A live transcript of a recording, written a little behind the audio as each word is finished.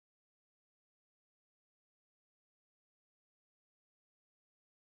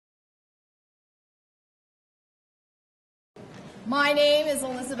My name is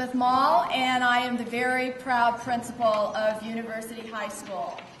Elizabeth Mall, and I am the very proud principal of University High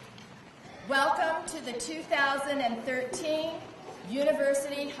School. Welcome to the 2013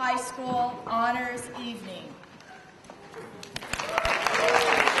 University High School Honors Evening.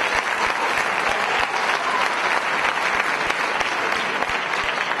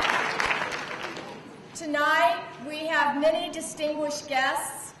 Tonight, we have many distinguished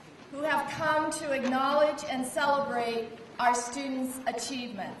guests who have come to acknowledge and celebrate our students'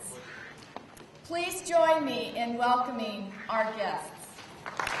 achievements. Please join me in welcoming our guests.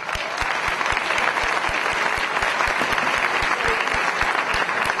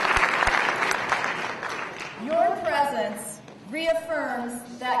 Your presence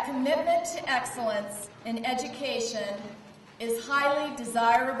reaffirms that commitment to excellence in education is highly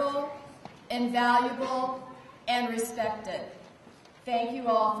desirable, invaluable, and respected. Thank you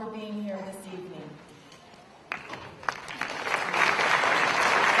all for being here this evening.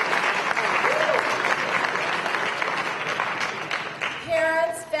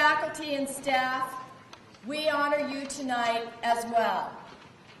 Parents, faculty, and staff, we honor you tonight as well.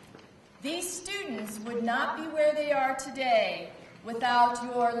 These students would not be where they are today without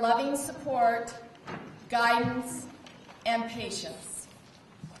your loving support, guidance, and patience.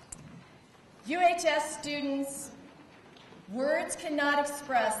 UHS students, words cannot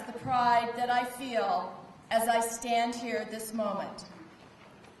express the pride that I feel as I stand here this moment.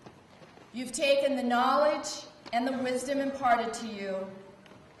 You've taken the knowledge and the wisdom imparted to you,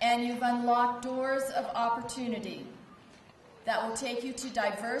 and you've unlocked doors of opportunity that will take you to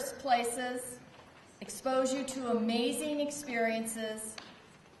diverse places, expose you to amazing experiences,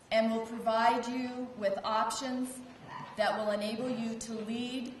 and will provide you with options that will enable you to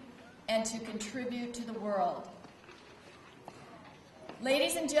lead and to contribute to the world.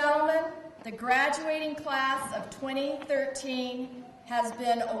 Ladies and gentlemen, the graduating class of 2013 has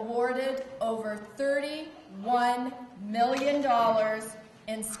been awarded over $31 million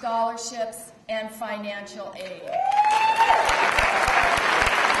in scholarships and financial aid.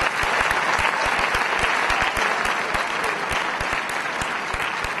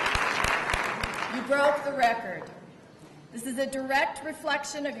 You broke the record. This is a direct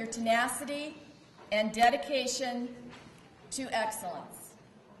reflection of your tenacity and dedication to excellence.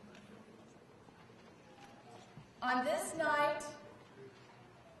 On this night,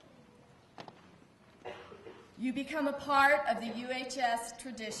 you become a part of the UHS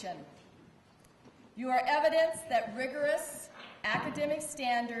tradition. You are evidence that rigorous academic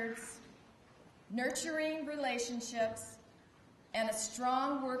standards, nurturing relationships, and a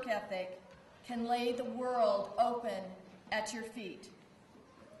strong work ethic can lay the world open at your feet.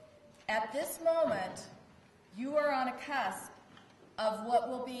 At this moment, you are on a cusp of what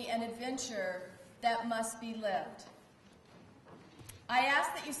will be an adventure that must be lived. I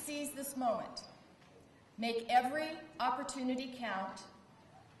ask that you seize this moment. Make every opportunity count.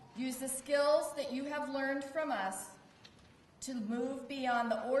 Use the skills that you have learned from us to move beyond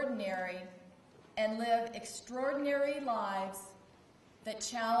the ordinary and live extraordinary lives that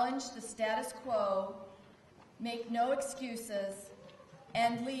challenge the status quo, make no excuses,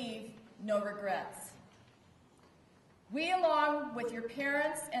 and leave no regrets. We, along with your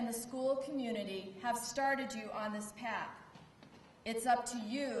parents and the school community, have started you on this path. It's up to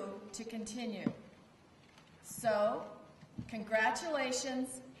you to continue. So,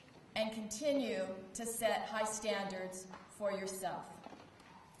 congratulations, and continue to set high standards for yourself.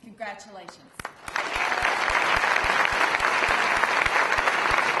 Congratulations.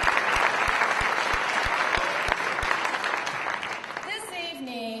 This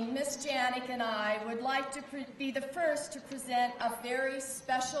evening, Ms. Janik and I would like to be the first to present a very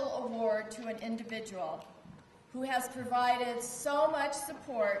special award to an individual who has provided so much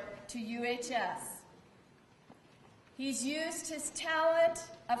support to UHS. He's used his talent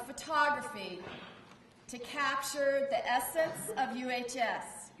of photography to capture the essence of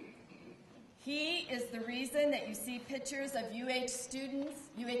UHS. He is the reason that you see pictures of UHS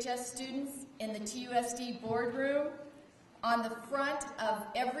students in the TUSD boardroom, on the front of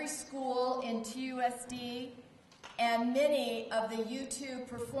every school in TUSD, and many of the YouTube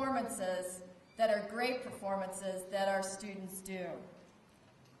performances that are great performances that our students do.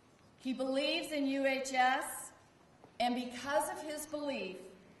 He believes in UHS, and because of his belief,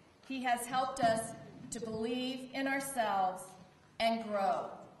 he has helped us to believe in ourselves and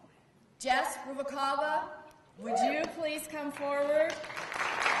grow. Jess Rubakava, would you please come forward?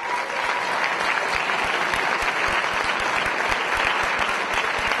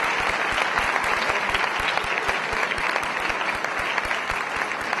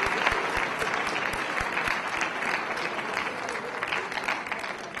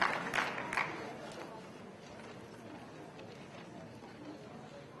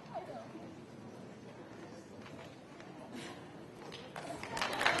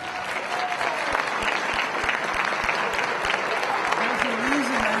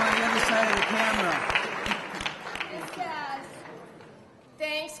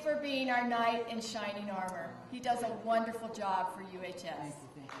 for being our knight in shining armor. He does a wonderful job for UHS. Thank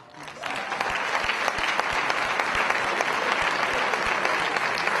you.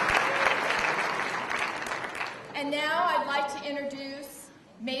 And now I'd like to introduce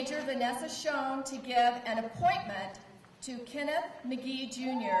Major Vanessa Schoen to give an appointment to Kenneth McGee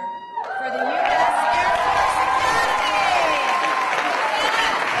Jr. for the U.S. Air Force Academy.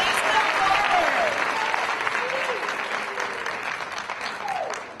 Kenneth, please come forward.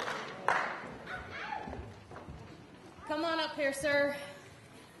 Come on up here, sir.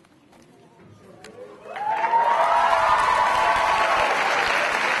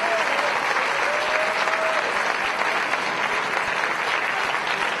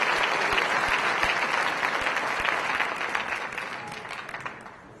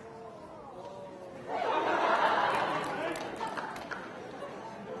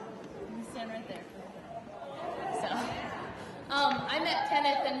 I met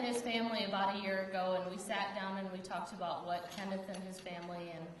Kenneth and his family about a year ago, and we sat down and we talked about what Kenneth and his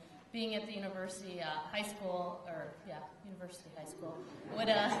family and being at the university high school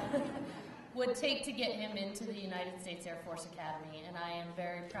would take to get him into the United States Air Force Academy. And I am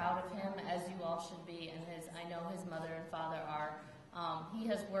very proud of him, as you all should be, and I know his mother and father are. He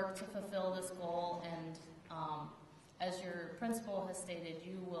has worked to fulfill this goal, and as your principal has stated,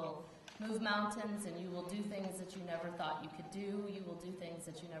 you will move mountains, and you will do things that you never thought you could do. You will do things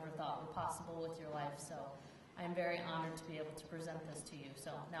that you never thought were possible with your life. So I am very honored to be able to present this to you.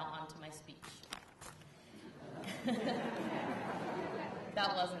 So now on to my speech.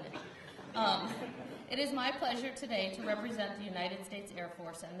 That wasn't it. It is my pleasure today to represent the United States Air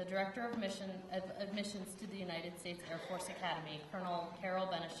Force and the Director of Admissions to the United States Air Force Academy, Colonel Carol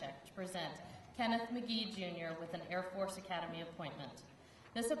Benishek, to present Kenneth McGee Jr. with an Air Force Academy appointment.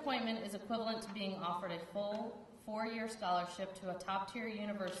 This appointment is equivalent to being offered a full 4-year scholarship to a top-tier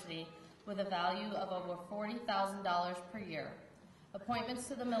university with a value of over $40,000 per year. Appointments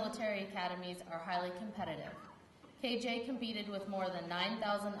to the military academies are highly competitive. KJ competed with more than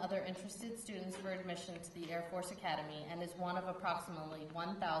 9,000 other interested students for admission to the Air Force Academy and is one of approximately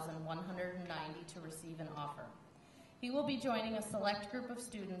 1,190 to receive an offer. He will be joining a select group of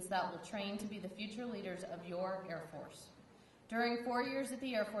students that will train to be the future leaders of your Air Force. During 4 years at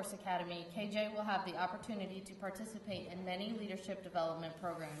the Air Force Academy, KJ will have the opportunity to participate in many leadership development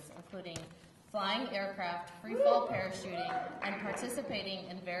programs, including flying aircraft, free-fall parachuting, and participating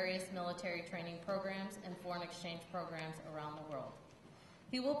in various military training programs and foreign exchange programs around the world.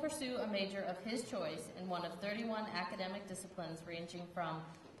 He will pursue a major of his choice in one of 31 academic disciplines ranging from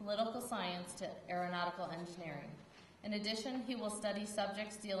political science to aeronautical engineering. In addition, he will study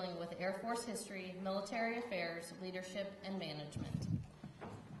subjects dealing with Air Force history, military affairs, leadership, and management.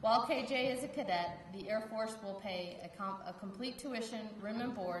 While KJ is a cadet, the Air Force will pay a complete tuition, room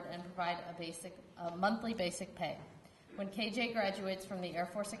and board, and provide a monthly basic pay. When KJ graduates from the Air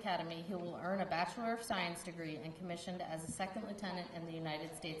Force Academy, he will earn a Bachelor of Science degree and commissioned as a second lieutenant in the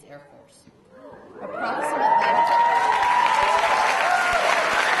United States Air Force.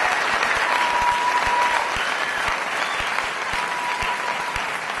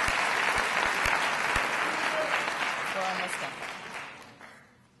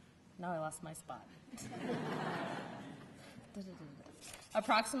 Now I lost my spot.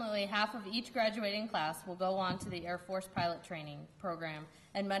 Approximately half of each graduating class will go on to the Air Force pilot training program,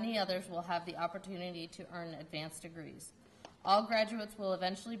 and many others will have the opportunity to earn advanced degrees. All graduates will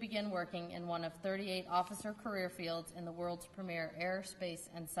eventually begin working in one of 38 officer career fields in the world's premier air, space,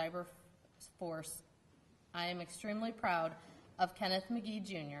 and cyber force. I am extremely proud of Kenneth McGee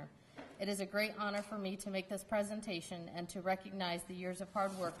Jr. It is a great honor for me to make this presentation and to recognize the years of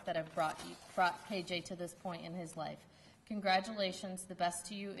hard work that have brought KJ to this point in his life. Congratulations, the best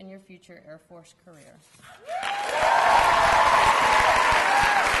to you in your future Air Force career.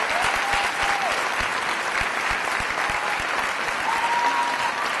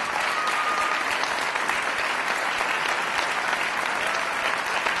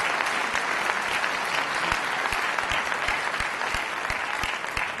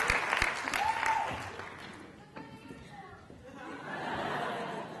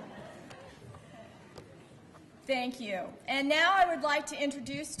 Thank you. And now I would like to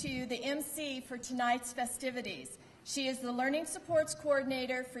introduce to you the MC for tonight's festivities. She is the Learning Supports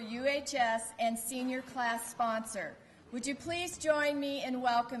Coordinator for UHS and Senior Class Sponsor. Would you please join me in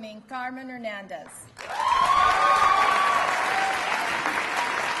welcoming Carmen Hernandez.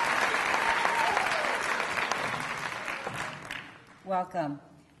 Welcome.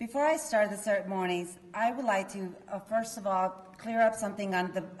 Before I start the ceremonies, I would like to, first of all, clear up something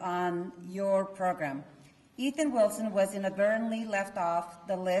on your program. Ethan Wilson was inadvertently left off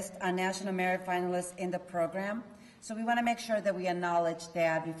the list on National Merit Finalists in the program. So we want to make sure that we acknowledge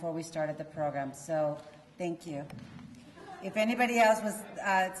that before we started the program. So thank you. If anybody else was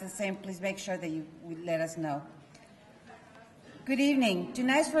it's the same, please make sure that you let us know. Good evening.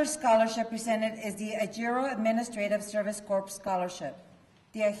 Tonight's first scholarship presented is the Agiro Administrative Service Corp Scholarship.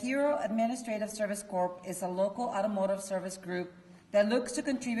 The Agiro Administrative Service Corp is a local automotive service group that looks to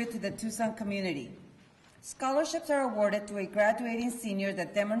contribute to the Tucson community. Scholarships are awarded to a graduating senior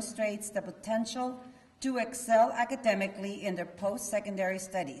that demonstrates the potential to excel academically in their post-secondary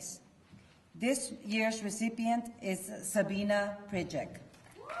studies. This year's recipient is Sabina Prijek.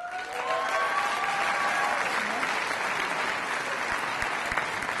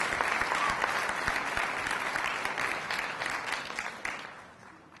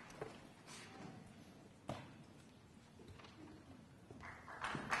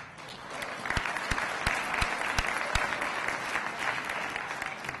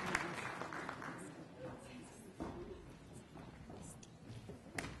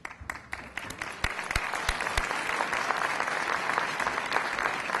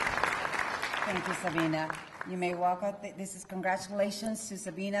 Thank you, Sabina. You may walk out. This is congratulations to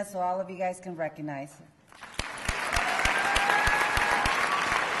Sabina, so all of you guys can recognize her.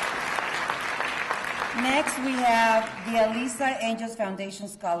 Next, we have the Alisa Angels Foundation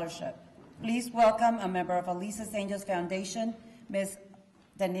Scholarship. Please welcome a member of Alisa's Angels Foundation, Ms.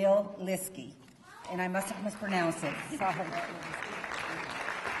 Danielle Liskey. And I must have mispronounced it. Sorry.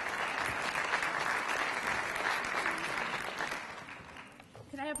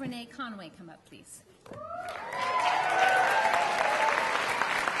 Could I have Renee Conway come up, please?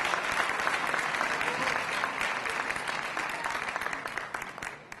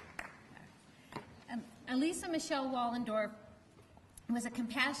 Elisa Michelle Wallendorf was a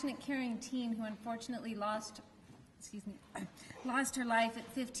compassionate, caring teen who unfortunately lost her life at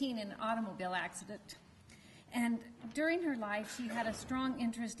 15 in an automobile accident. And during her life, she had a strong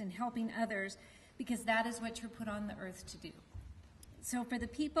interest in helping others because that is what you're put on the earth to do. So for the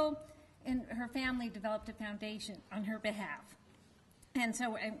people, and her family developed a foundation on her behalf. And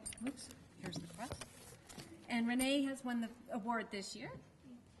so, here's the cross. And Renee has won the award this year.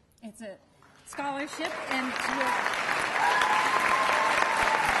 It's a scholarship, and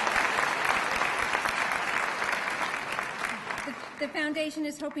the foundation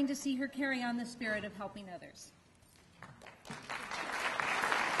is hoping to see her carry on the spirit of helping others.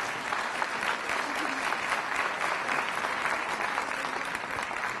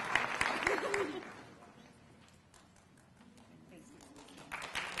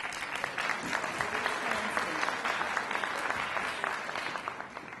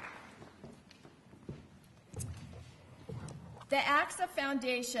 The AXA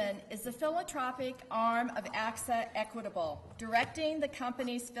Foundation is the philanthropic arm of AXA Equitable, directing the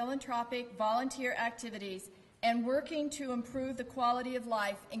company's philanthropic volunteer activities and working to improve the quality of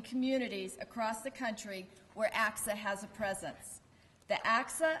life in communities across the country where AXA has a presence. The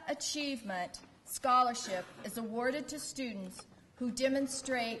AXA Achievement Scholarship is awarded to students who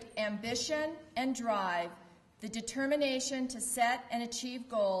demonstrate ambition and drive, the determination to set and achieve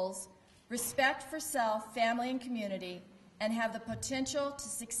goals, respect for self, family, and community, and have the potential to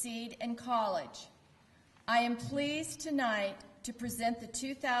succeed in college. I am pleased tonight to present the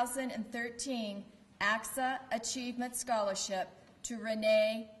 2013 AXA Achievement Scholarship to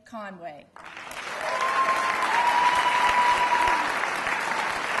Renee Conway.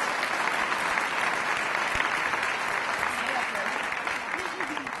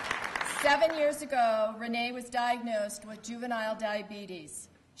 Seven years ago, Renee was diagnosed with juvenile diabetes.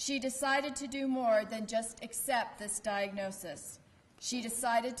 She decided to do more than just accept this diagnosis. She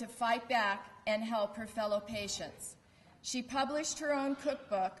decided to fight back and help her fellow patients. She published her own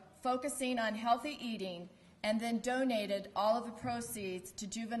cookbook focusing on healthy eating and then donated all of the proceeds to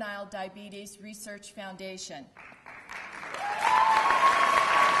Juvenile Diabetes Research Foundation.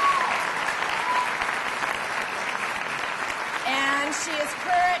 And she is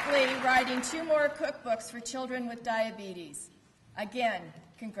currently writing 2 more cookbooks for children with diabetes. Again,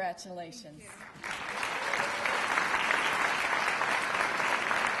 congratulations.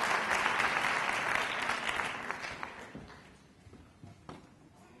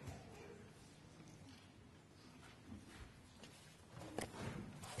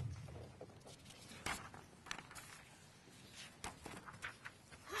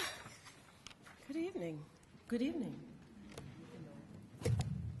 Good evening. Good evening.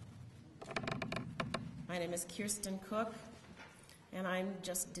 My name is Kirsten Cook, and I'm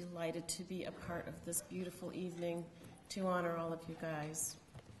just delighted to be a part of this beautiful evening to honor all of you guys.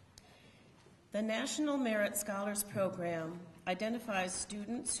 The National Merit Scholars Program identifies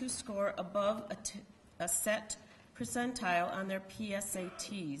students who score above a set percentile on their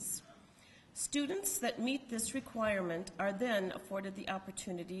PSATs. Students that meet this requirement are then afforded the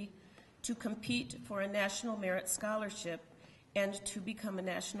opportunity to compete for a National Merit Scholarship and to become a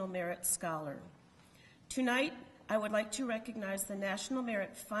National Merit Scholar. Tonight, I would like to recognize the National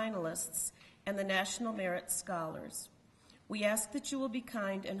Merit finalists and the National Merit Scholars. We ask that you will be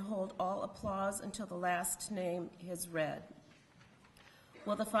kind and hold all applause until the last name is read.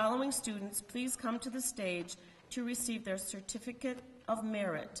 Will the following students please come to the stage to receive their Certificate of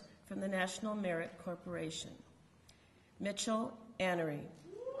Merit from the National Merit Corporation? Mitchell Annery,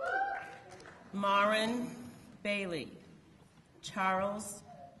 Marin Bailey, Charles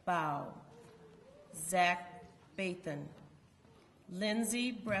Bow, Zach Bathan,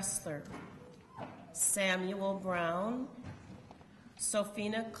 Lindsay Bressler, Samuel Brown,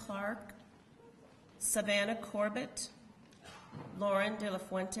 Sophina Clark, Savannah Corbett, Lauren De La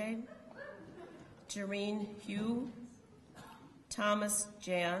Fuente, Jareen Hugh, Thomas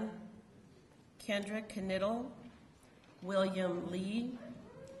Jan, Kendra Knittel, William Lee,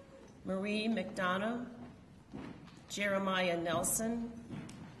 Marie McDonough, Jeremiah Nelson,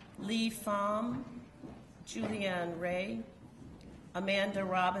 Lee Pham, Julianne Ray, Amanda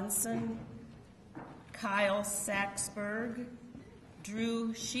Robinson, Kyle Saxberg,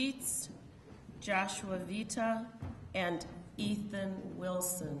 Drew Sheets, Joshua Vita, and Ethan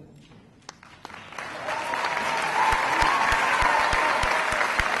Wilson.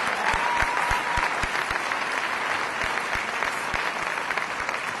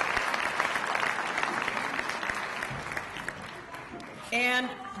 And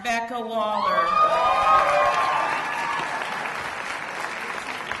Becca Waller.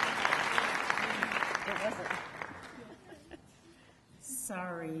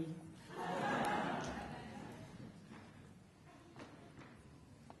 Sorry.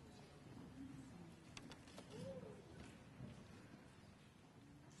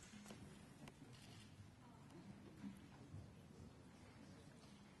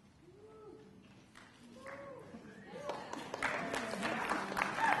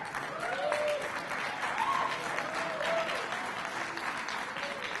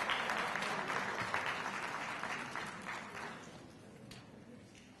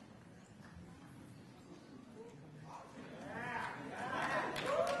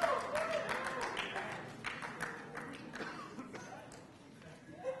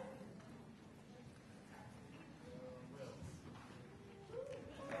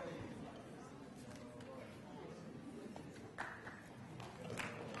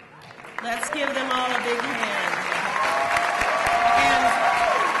 Let's give them all a big hand. And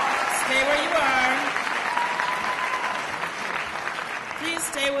stay where you are. Please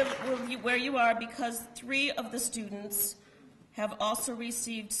stay where you are, because 3 of the students have also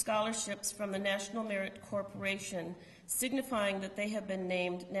received scholarships from the National Merit Corporation, signifying that they have been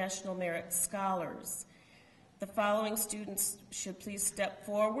named National Merit Scholars. The following students should please step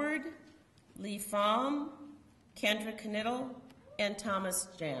forward: Lee Pham, Kendra Knittel, and Thomas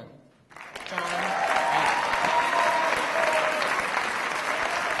Jan.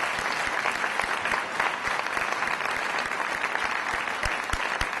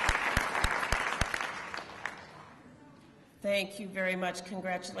 Thank you very much.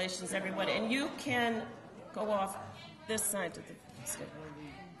 Congratulations, everyone. And you can go off this side of the stage.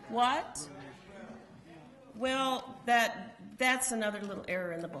 What? Well, that's another little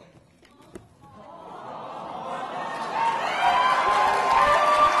error in the book.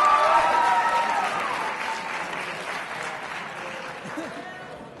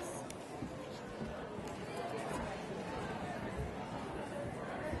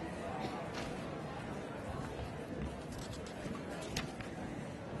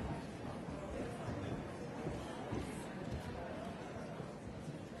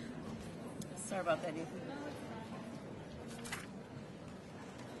 Sorry about that, Ethan.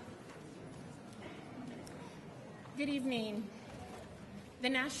 Good evening. The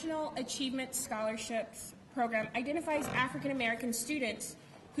National Achievement Scholarships Program identifies African American students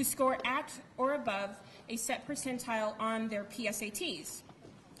who score at or above a set percentile on their PSATs.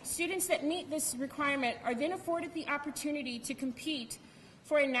 Students that meet this requirement are then afforded the opportunity to compete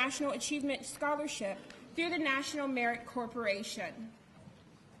for a National Achievement Scholarship through the National Merit Corporation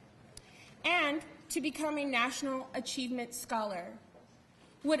and to become a National Achievement Scholar.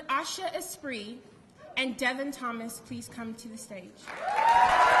 Would Asha Esprit and Devin Thomas please come to the stage?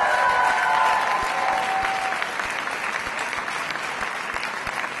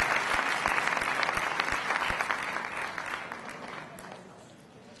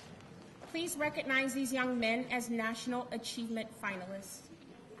 Please please recognize these young men as National Achievement finalists?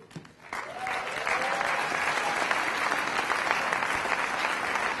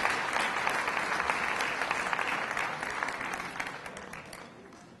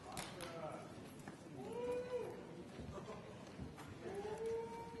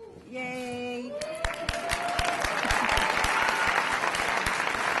 Yay!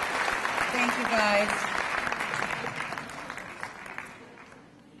 Thank you, guys.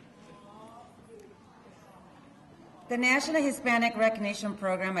 The National Hispanic Recognition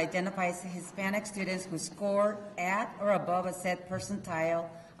Program identifies Hispanic students who score at or above a set percentile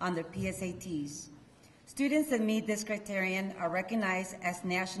on their PSATs. Students that meet this criterion are recognized as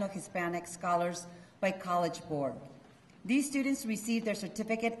National Hispanic Scholars by College Board. These students receive their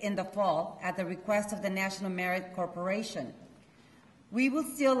certificate in the fall at the request of the National Merit Corporation. We would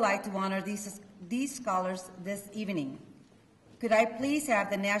still like to honor these scholars this evening. Could I please have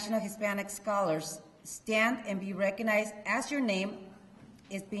the National Hispanic Scholars stand and be recognized as your name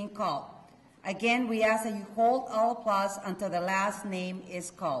is being called? Again, we ask that you hold all applause until the last name is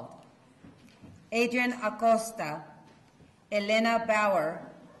called. Adrian Acosta, Elena Bauer,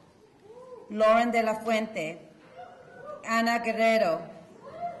 Lauren de la Fuente, Ana Guerrero,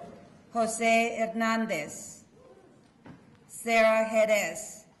 Jose Hernandez, Sarah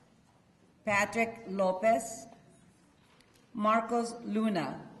Jerez, Patrick Lopez, Marcos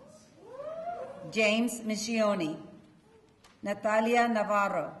Luna, James Michioni, Natalia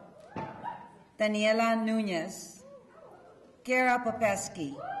Navarro, Daniela Nunez, Kara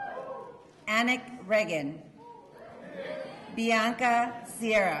Popesky, Anik Regan, Bianca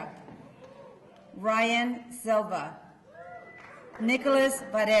Sierra, Ryan Silva, Nicholas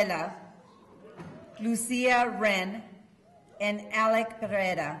Varela, Lucia Wren, and Alec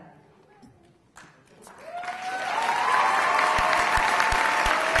Pereira.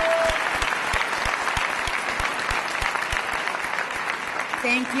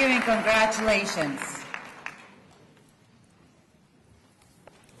 Thank you and congratulations.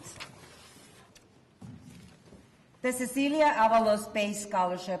 The Cecilia Avalos PACE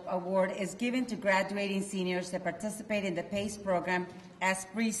Scholarship Award is given to graduating seniors that participate in the PACE program as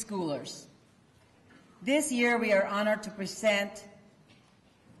preschoolers. This year, we are honored to present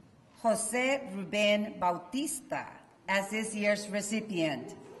Jose Ruben Bautista as this year's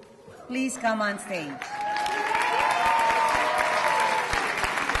recipient. Please come on stage.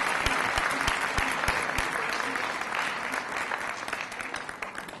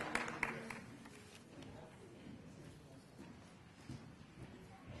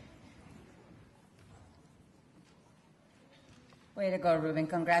 Way to go, Ruben.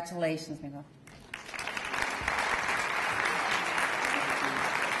 Congratulations, Miguel.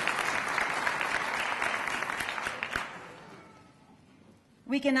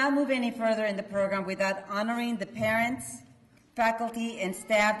 We cannot move any further in the program without honoring the parents, faculty, and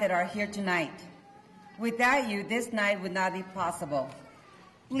staff that are here tonight. Without you, this night would not be possible.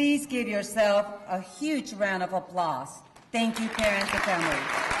 Please give yourself a huge round of applause. Thank you, parents and families.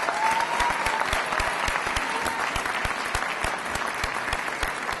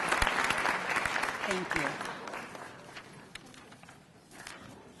 Thank you.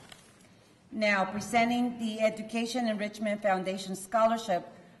 Now, presenting the Education Enrichment Foundation Scholarship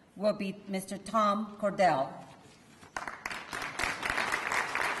will be Mr. Tom Cordell.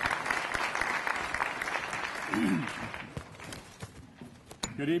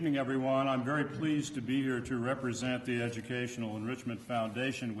 Good evening, everyone. I'm very pleased to be here to represent the Educational Enrichment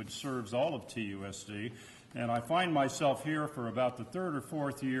Foundation, which serves all of TUSD, and I find myself here for about the third or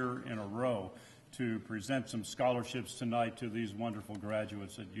fourth year in a row to present some scholarships tonight to these wonderful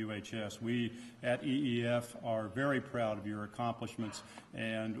graduates at UHS. We at EEF are very proud of your accomplishments,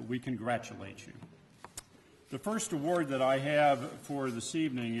 and we congratulate you. The first award that I have for this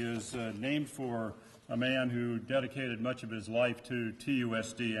evening is named for a man who dedicated much of his life to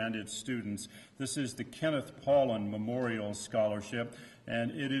TUSD and its students. This is the Kenneth Paulin Memorial Scholarship,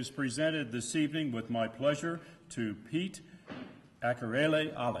 and it is presented this evening with my pleasure to Pete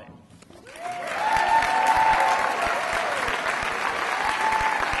Acarele Ale.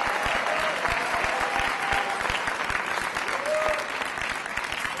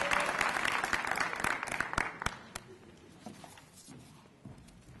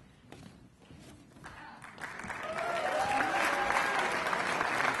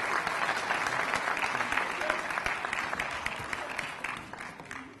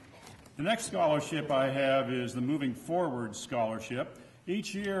 The next scholarship I have is the Moving Forward Scholarship,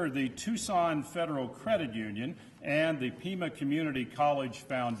 Each year, the Tucson Federal Credit Union and the Pima Community College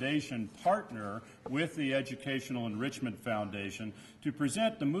Foundation partner with the Educational Enrichment Foundation to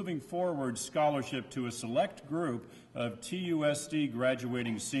present the Moving Forward Scholarship to a select group of TUSD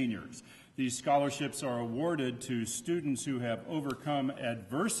graduating seniors. These scholarships are awarded to students who have overcome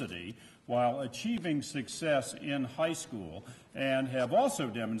adversity while achieving success in high school and have also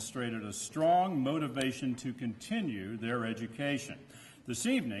demonstrated a strong motivation to continue their education. This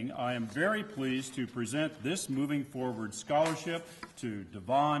evening, I am very pleased to present this Moving Forward Scholarship to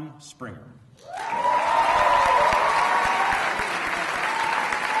Devon Springer.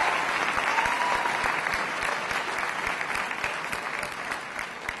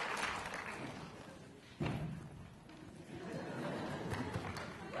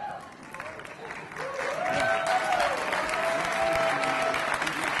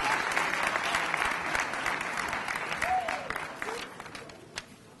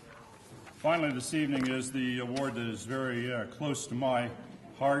 Finally, this evening is the award that is very close to my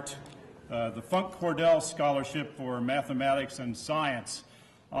heart. The Funk Cordell Scholarship for Mathematics and Science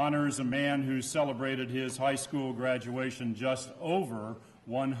honors a man who celebrated his high school graduation just over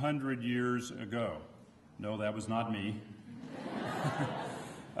 100 years ago. No, that was not me.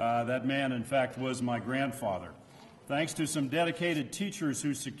 That man, in fact, was my grandfather. Thanks to some dedicated teachers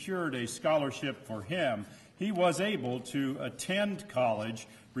who secured a scholarship for him, he was able to attend college,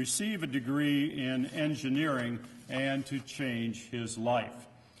 receive a degree in engineering, and to change his life.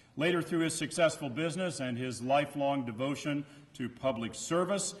 Later, through his successful business and his lifelong devotion to public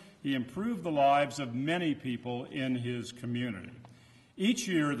service, he improved the lives of many people in his community. Each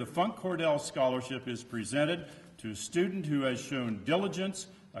year, the Funk Cordell Scholarship is presented to a student who has shown diligence,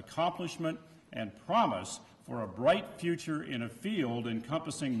 accomplishment, and promise for a bright future in a field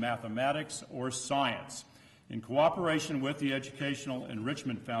encompassing mathematics or science. In cooperation with the Educational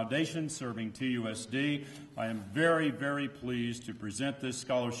Enrichment Foundation serving TUSD, I am very, very pleased to present this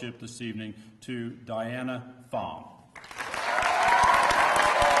scholarship this evening to Diana Pham.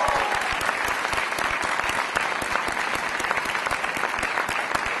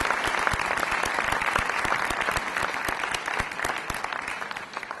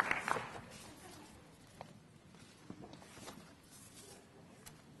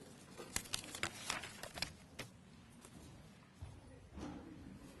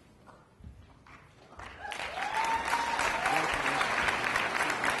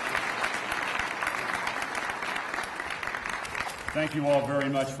 Thank you all very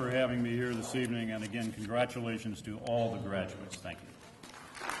much for having me here this evening, and again, congratulations to all the graduates. Thank you.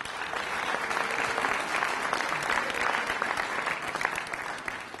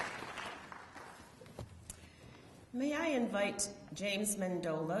 May I invite James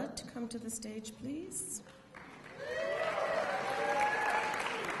Mendola to come to the stage, please?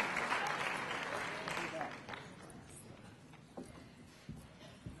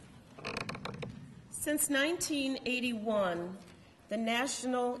 Since 1981, the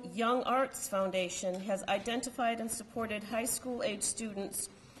National Young Arts Foundation has identified and supported high school-age students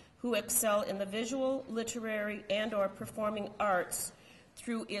who excel in the visual, literary, and/or performing arts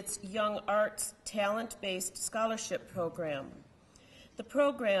through its Young Arts Talent-Based Scholarship Program. The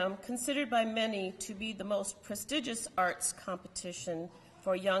program, considered by many to be the most prestigious arts competition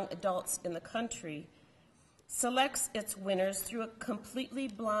for young adults in the country, selects its winners through a completely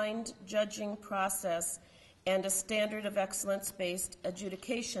blind judging process and a standard of excellence-based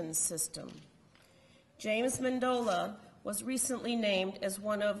adjudication system. James Mendola was recently named as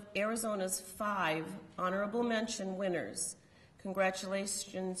one of Arizona's 5 honorable mention winners.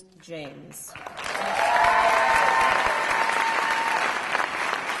 Congratulations, James.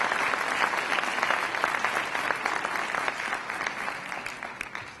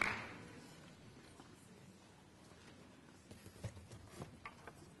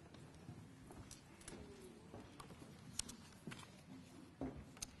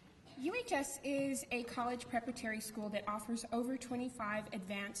 UHS is a college preparatory school that offers over 25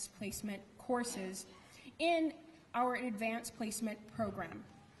 advanced placement courses in our advanced placement program.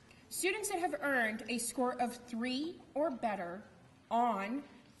 Students that have earned a score of 3 or better on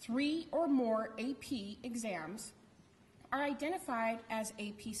 3 or more AP exams are identified as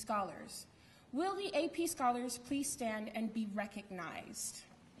AP scholars. Will the AP scholars please stand and be recognized?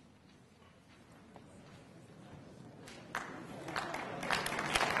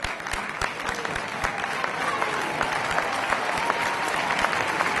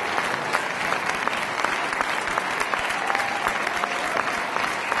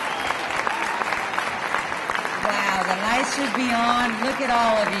 Should be on. Look at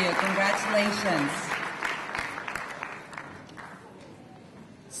all of you. Congratulations.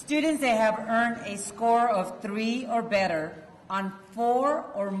 Students that have earned a score of 3 or better on 4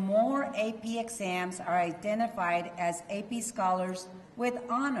 or more AP exams are identified as AP Scholars with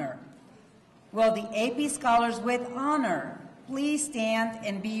Honor. Will the AP Scholars with Honor please stand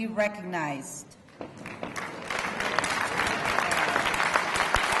and be recognized?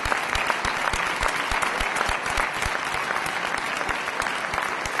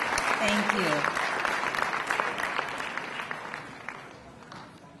 Thank you.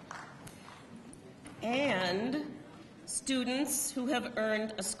 And students who have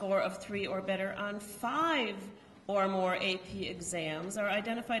earned a score of 3 or better on 5 or more AP exams are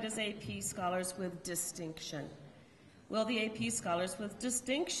identified as AP Scholars with Distinction. Will the AP Scholars with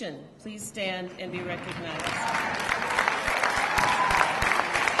Distinction please stand and be recognized?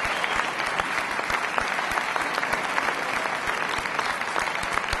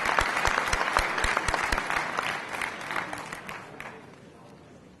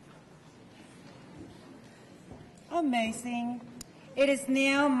 Amazing. It is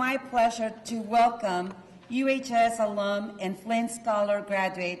now my pleasure to welcome UHS alum and Flint Scholar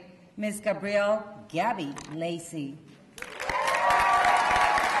graduate, Ms. Gabrielle Gabby Lacey.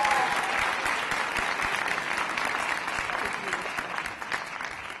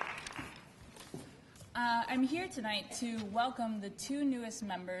 I'm here tonight to welcome the 2 newest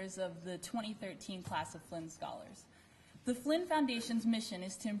members of the 2013 class of Flynn Scholars. The Flynn Foundation's mission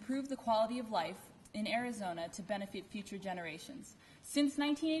is to improve the quality of life in Arizona to benefit future generations. Since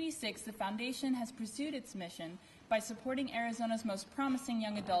 1986, the Foundation has pursued its mission by supporting Arizona's most promising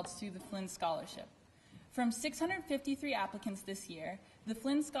young adults through the Flynn Scholarship. From 653 applicants this year, the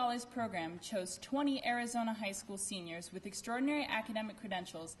Flynn Scholars Program chose 20 Arizona high school seniors with extraordinary academic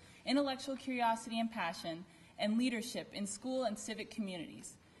credentials, intellectual curiosity and passion, and leadership in school and civic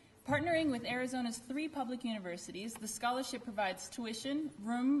communities. Partnering with Arizona's 3 public universities, the scholarship provides tuition,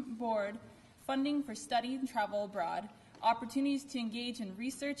 room, board, funding for study and travel abroad, opportunities to engage in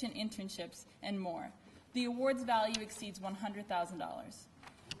research and internships, and more. The award's value exceeds $100,000.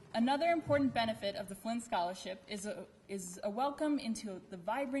 Another important benefit of the Flynn Scholarship is a welcome into the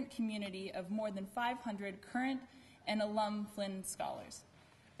vibrant community of more than 500 current and alum Flynn Scholars.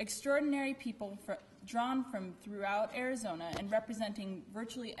 Extraordinary people drawn from throughout Arizona and representing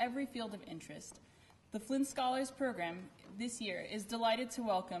virtually every field of interest. The Flynn Scholars Program this year is delighted to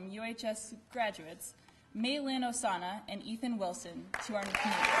welcome UHS graduates Maylin Osana and Ethan Wilson to our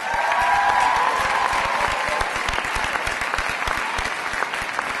community.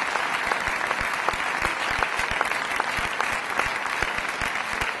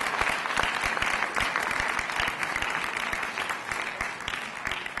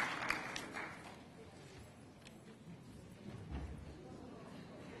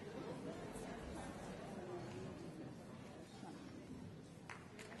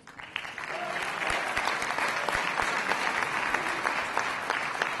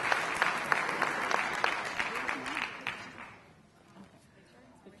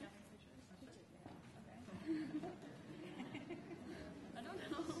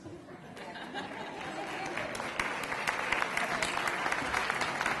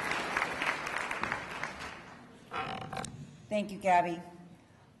 Thank you, Gabby.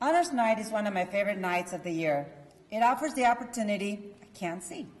 Honors Night is one of my favorite nights of the year. It offers the opportunity,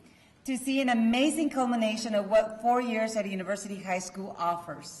 to see an amazing culmination of what 4 years at a university high school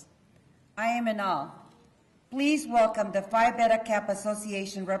offers. I am in awe. Please welcome the Phi Beta Kappa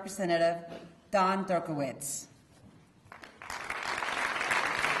Association representative, Don Durkowitz.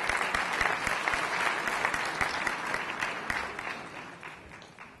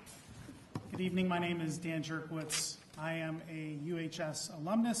 Good evening, my name is Dan Jerkowitz. I am a UHS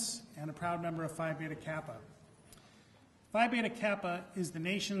alumnus and a proud member of Phi Beta Kappa. Phi Beta Kappa is the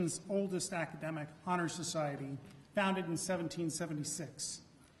nation's oldest academic honor society, founded in 1776.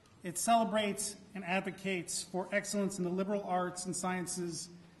 It celebrates and advocates for excellence in the liberal arts and sciences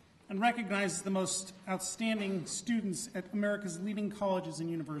and recognizes the most outstanding students at America's leading colleges and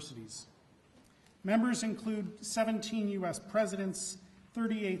universities. Members include 17 U.S. presidents,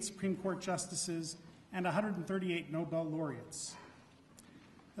 38 Supreme Court justices, and 138 Nobel laureates.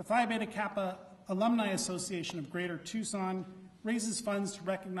 The Phi Beta Kappa Alumni Association of Greater Tucson raises funds to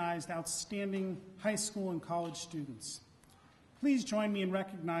recognize outstanding high school and college students. Please join me in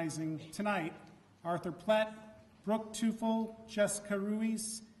recognizing tonight Arthur Plett, Brooke Tufel, Jessica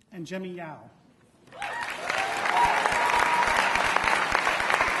Ruiz, and Jemmy Yao.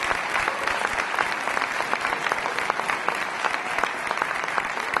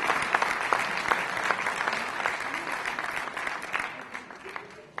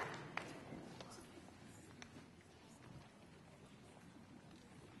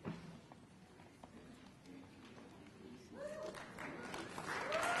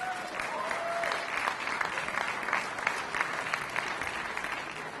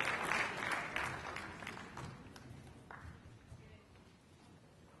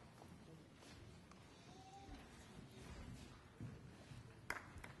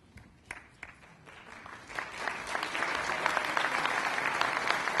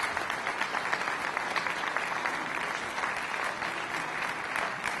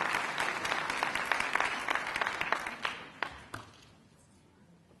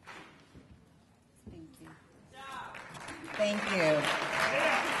 Thank you.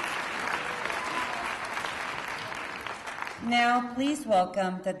 Now, please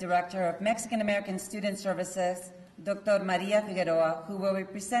welcome the Director of Mexican American Student Services, Dr. Maria Figueroa, who will be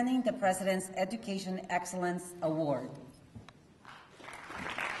presenting the President's Education Excellence Award.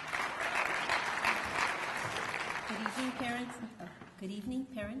 Good evening,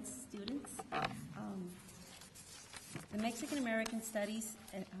 parents, students. The Mexican American Studies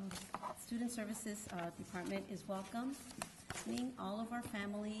Student Services Department is welcoming all of our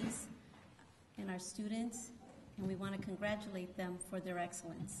families and our students, and we want to congratulate them for their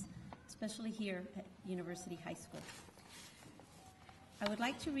excellence, especially here at University High School. I would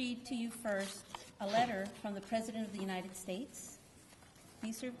like to read to you first a letter from the President of the United States.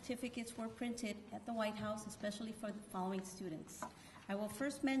 These certificates were printed at the White House, especially for the following students. I will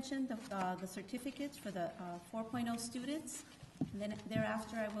first mention the certificates for the 4.0 students, and then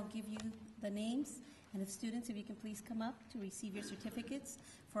thereafter I will give you the names. And if students, if you can please come up to receive your certificates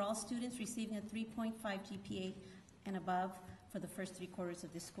for all students receiving a 3.5 GPA and above for the first 3 quarters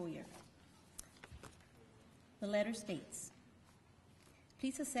of this school year. The letter states,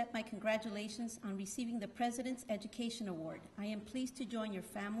 please accept my congratulations on receiving the President's Education Award. I am pleased to join your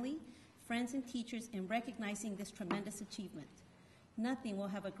family, friends, and teachers in recognizing this tremendous achievement. Nothing will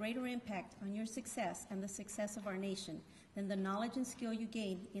have a greater impact on your success and the success of our nation than the knowledge and skill you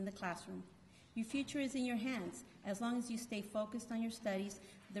gain in the classroom. Your future is in your hands. As long as you stay focused on your studies,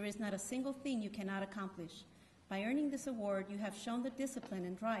 there is not a single thing you cannot accomplish. By earning this award, you have shown the discipline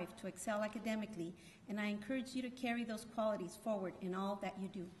and drive to excel academically, and I encourage you to carry those qualities forward in all that you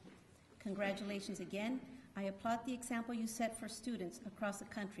do. Congratulations again. I applaud the example you set for students across the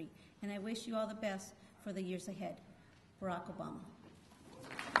country, and I wish you all the best for the years ahead. Barack Obama.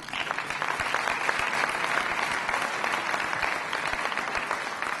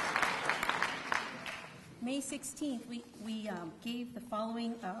 May 16th, we gave the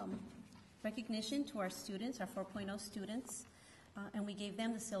following recognition to our students, our 4.0 students, and we gave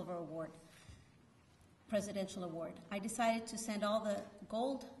them the Silver Award, Presidential Award. I decided to send all the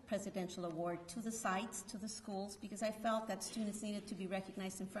Gold Presidential Award to the sites, to the schools, because I felt that students needed to be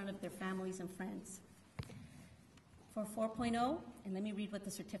recognized in front of their families and friends. For 4.0, and let me read what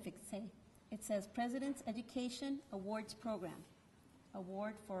the certificates say. It says President's Education Awards Program,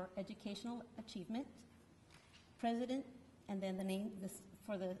 Award for Educational Achievement, President, and then the name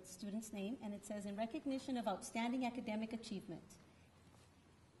for the student's name, and it says in recognition of outstanding academic achievement.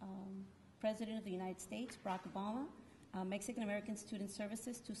 President of the United States, Barack Obama, Mexican American Student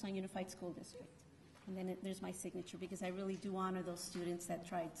Services, Tucson Unified School District. And then there's my signature, because I really do honor those students that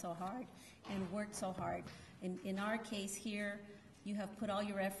tried so hard and worked so hard. In our case here, you have put all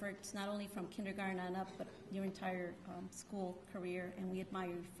your efforts, not only from kindergarten on up, but your entire school career, and we admire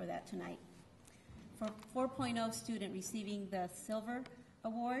you for that tonight. For 4.0 student receiving the Silver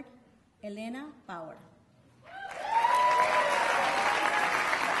Award, Elena Bauer.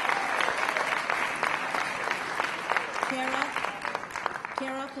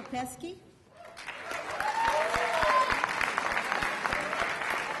 Kara Kopesky.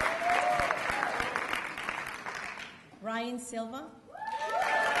 Ryan Silva.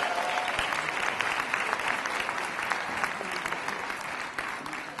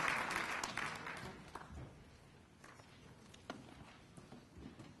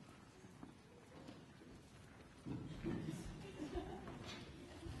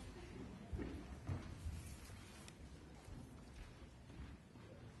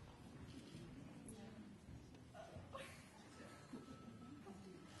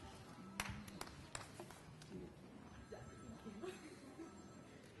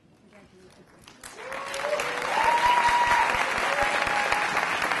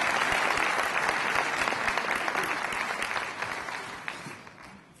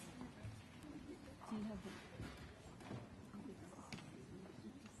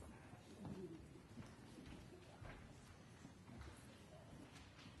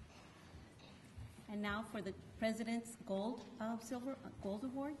 And now for the President's Gold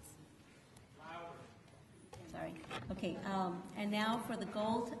Awards. Sorry. Okay. And now for the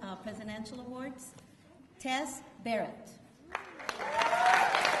Gold Presidential Awards, Tess Barrett.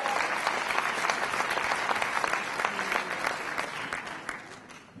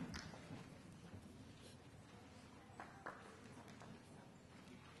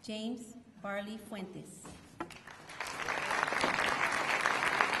 James Barley Fuentes.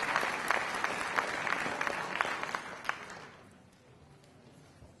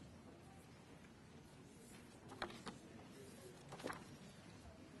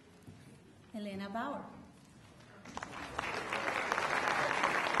 Elena Bauer.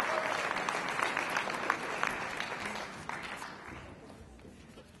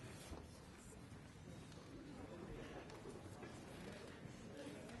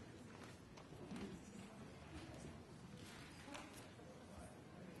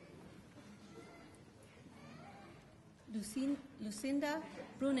 Lucinda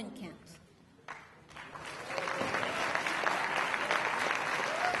Brunenkamp.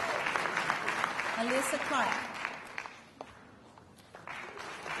 Alyssa Clark.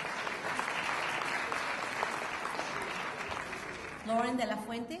 Lauren de la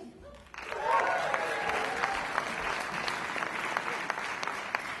Fuente.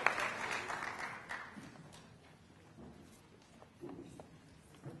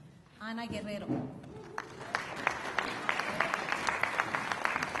 Ana Guerrero.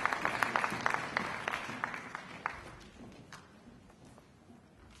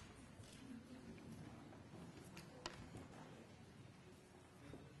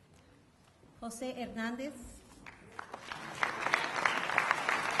 José Hernández.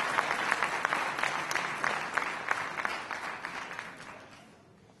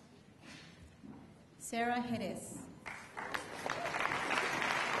 Sarah Jerez.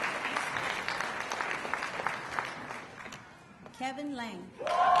 Kevin Lang.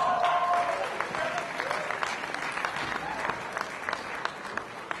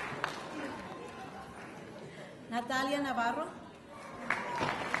 Natalia Navarro.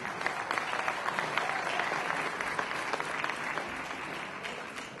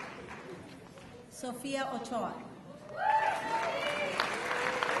 Sofía Ochoa.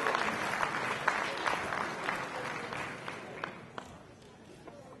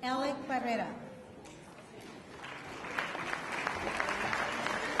 Alec Barrera.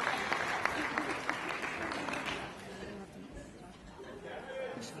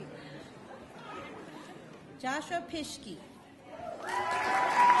 Joshua Pishke.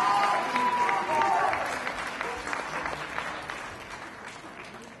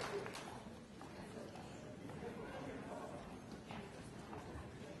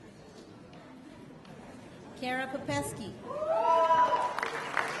 Kara Popesky.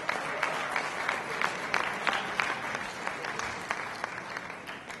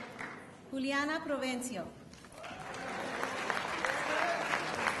 Juliana Provencio.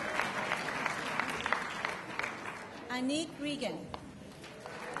 Anik Regan.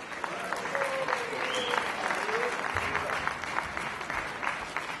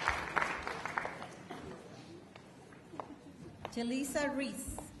 Jaleesa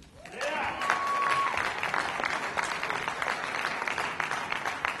Reese.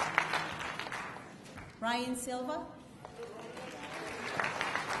 Ryan Silva.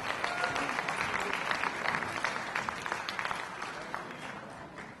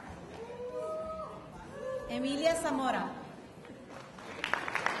 Emilia Zamora.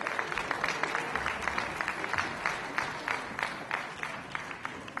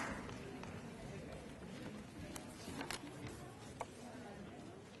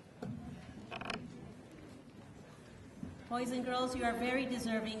 Boys and girls, you are very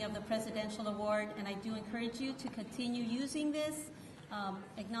deserving of the Presidential Award, and I do encourage you to continue using this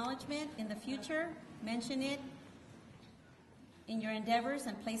acknowledgement in the future. Mention it in your endeavors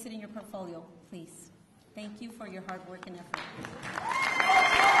and place it in your portfolio, please. Thank you for your hard work and effort.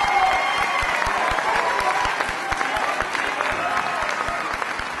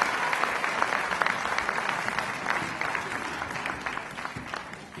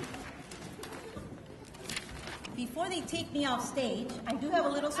 Before they take me off stage, I do have a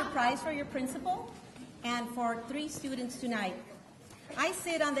little surprise for your principal and for 3 students tonight. I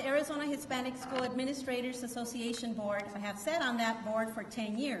sit on the Arizona Hispanic School Administrators Association board. I have sat on that board for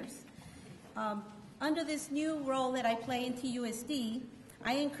 10 years. Under this new role that I play in TUSD,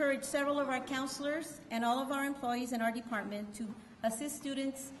 I encourage several of our counselors and all of our employees in our department to assist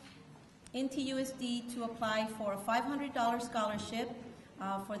students in TUSD to apply for a $500 scholarship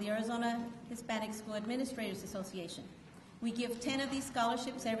for the Arizona Hispanic School Administrators Association. We give 10 of these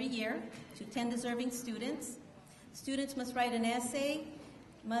scholarships every year to 10 deserving students. Students must write an essay,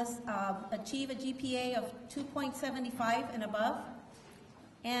 must achieve a GPA of 2.75 and above,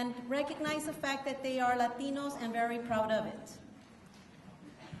 and recognize the fact that they are Latinos and very proud of it.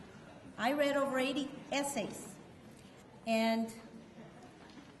 I read over 80 essays, and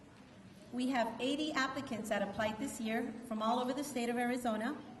we have 80 applicants that applied this year from all over the state of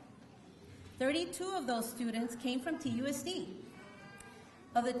Arizona. 32 of those students came from TUSD.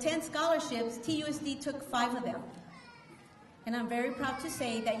 Of the 10 scholarships, TUSD took 5 of them. And I'm very proud to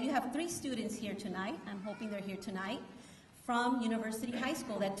say that you have 3 students here tonight, I'm hoping they're here tonight, from University High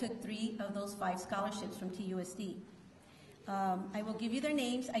School that took 3 of those 5 scholarships from TUSD. I will give you their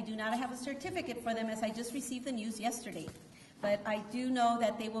names. I do not have a certificate for them as I just received the news yesterday. But I do know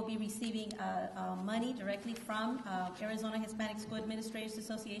that they will be receiving money directly from Arizona Hispanic School Administrators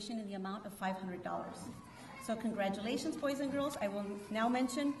Association in the amount of $500. So congratulations, boys and girls. I will now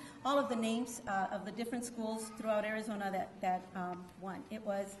mention all of the names of the different schools throughout Arizona that won. It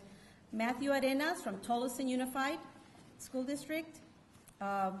was Matthew Arenas from Tolleson Unified School District,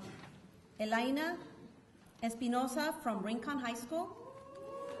 Elaina Espinosa from Rincon High School.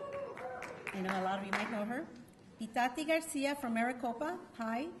 I know a lot of you might know her. Pitati Garcia from Maricopa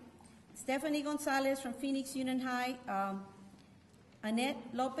High, Stephanie Gonzalez from Phoenix Union High, Annette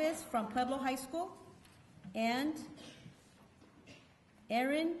Lopez from Pueblo High School, and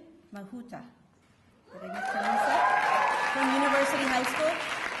Erin Mahuta. Did I mispronounce that? From University High School.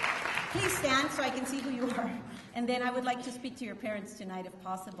 Please stand so I can see who you are. And then I would like to speak to your parents tonight, if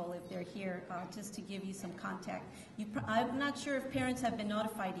possible, if they're here, just to give you some contact. I'm not sure if parents have been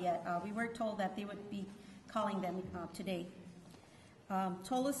notified yet. We were told that they would be calling them today.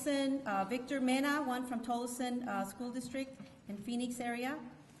 Tolleson, Victor Mena, one from Tolleson School District in Phoenix area.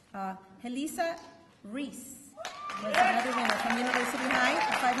 Helisa Reese was another winner from University High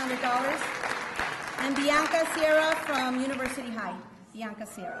for $500. And Bianca Sierra from University High. Bianca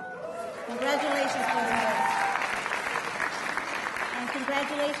Sierra. Congratulations, boys and girls. And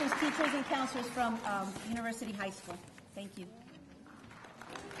congratulations, teachers and counselors from University High School. Thank you.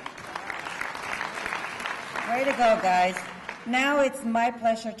 Way to go, guys. Now it's my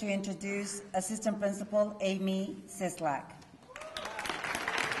pleasure to introduce Assistant Principal Amy Sislak.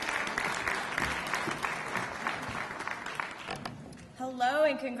 Hello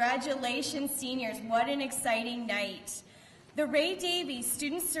and congratulations, seniors. What an exciting night. The Ray Davies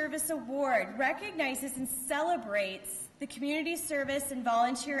Student Service Award recognizes and celebrates the community service and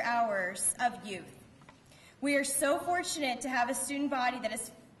volunteer hours of youth. We are so fortunate to have a student body that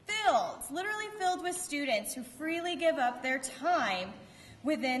is filled, literally filled with students who freely give up their time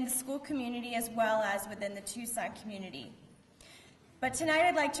within the school community as well as within the Tucson community. But tonight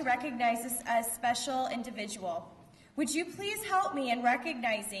I'd like to recognize a special individual. Would you please help me in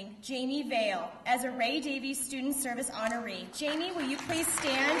recognizing Jamie Vale as a Ray Davies Student Service honoree? Jamie, will you please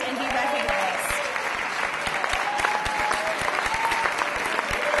stand and be recognized?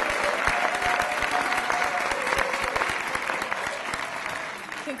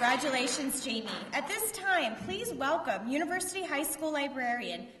 Congratulations, Jamie. At this time, please welcome University High School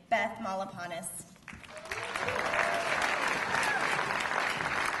librarian Beth Malapanis.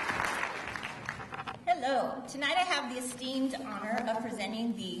 Hello. Tonight I have the esteemed honor of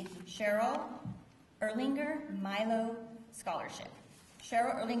presenting the Cheryl Erlinger Milo Scholarship.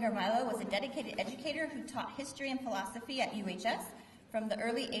 Cheryl Erlinger Milo was a dedicated educator who taught history and philosophy at UHS from the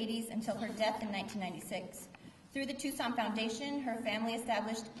early 80s until her death in 1996. Through the Tucson Foundation, her family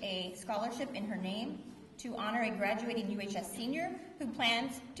established a scholarship in her name to honor a graduating UHS senior who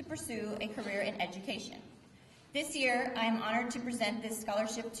plans to pursue a career in education. This year, I am honored to present this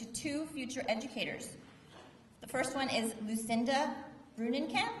scholarship to two future educators. The first one is Lucinda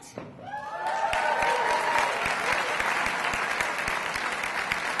Brunenkamp.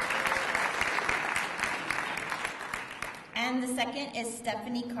 And the second is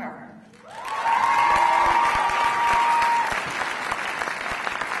Stephanie Carver.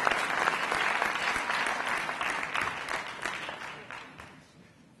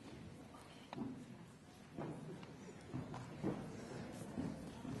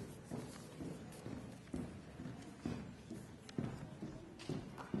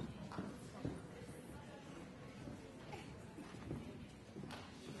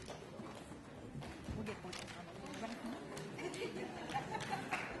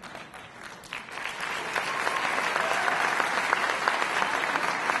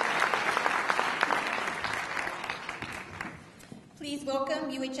 Please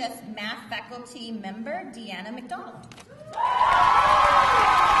welcome UHS Math Faculty member Deanna McDonald.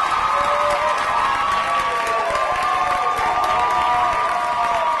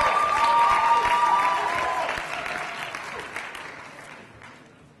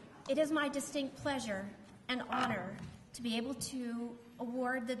 It is my distinct pleasure and honor to be able to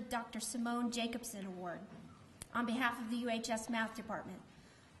award the Dr. Simone Jacobson Award on behalf of the UHS Math Department.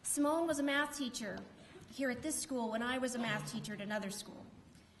 Simone was a math teacher here at this school when I was a math teacher at another school.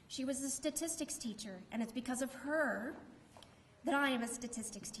 She was a statistics teacher, and it's because of her that I am a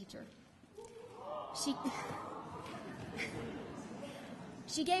statistics teacher.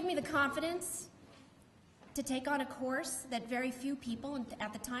 She gave me the confidence to take on a course that very few people, and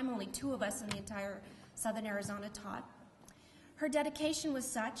at the time only 2 of us in the entire Southern Arizona, taught. Her dedication was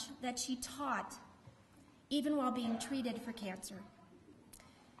such that she taught even while being treated for cancer.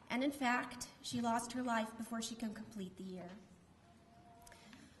 And in fact, she lost her life before she could complete the year.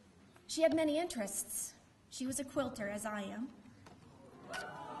 She had many interests. She was a quilter, as I am.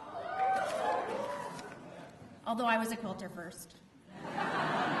 although I was a quilter first.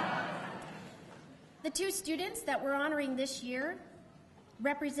 The two students that we're honoring this year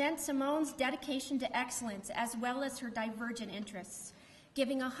represent Simone's dedication to excellence as well as her divergent interests,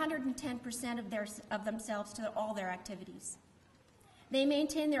 giving 110% of themselves to all their activities. They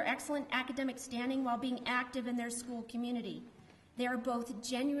maintain their excellent academic standing while being active in their school community. They are both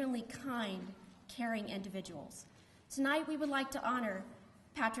genuinely kind, caring individuals. Tonight we would like to honor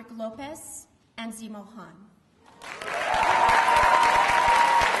Patrick Lopez and Zimo Han.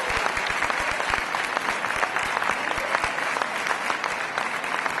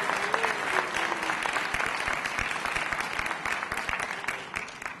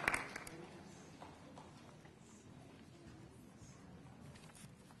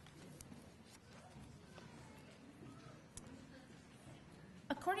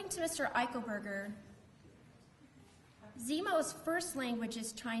 According to Mr. Eichelberger, Zimo's first language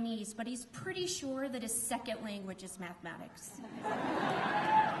is Chinese, but he's pretty sure that his second language is mathematics.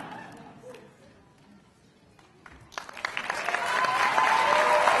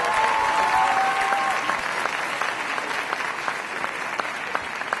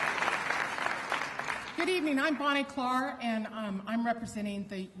 Good evening, I'm Bonnie Clark, and I'm representing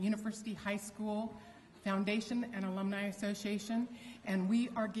the University High School Foundation and Alumni Association, and we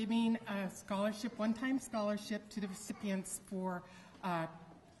are giving a scholarship, one-time scholarship to the recipients for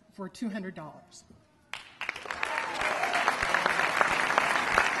 $200.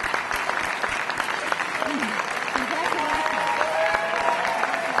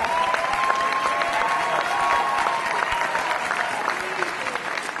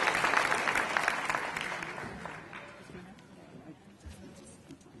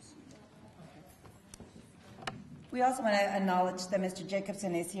 We also want to acknowledge that Mr.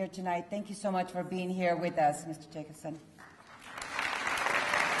 Jacobson is here tonight. Thank you so much for being here with us, Mr. Jacobson.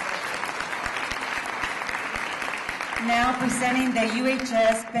 Now presenting the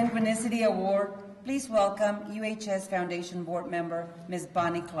UHS Penguinicity Award, please welcome UHS Foundation Board Member, Ms.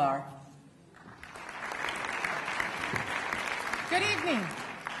 Bonnie Clark. Good evening.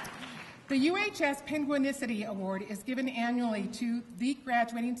 The UHS Penguinicity Award is given annually to the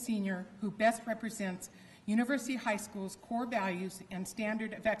graduating senior who best represents University High School's core values and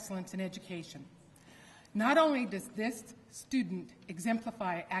standard of excellence in education. Not only does this student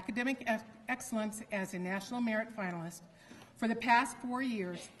exemplify academic excellence as a National Merit Finalist, for the past 4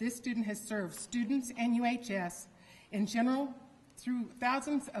 years, this student has served students and UHS in general through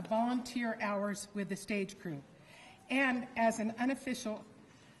thousands of volunteer hours with the stage crew, and as an unofficial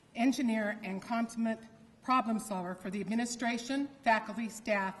engineer and consummate problem solver for the administration, faculty,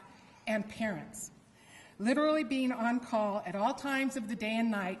 staff, and parents, literally being on call at all times of the day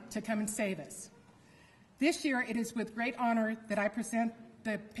and night to come and save us. This year, it is with great honor that I present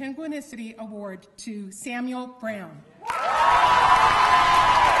the Penguinicity Award to Samuel Brown.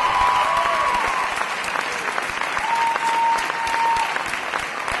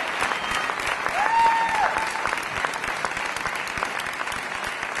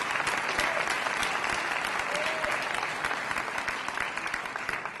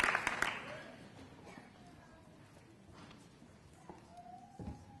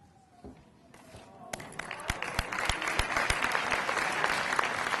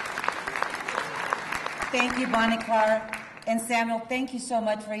 Thank you, Bonnie Clark. And Samuel, thank you so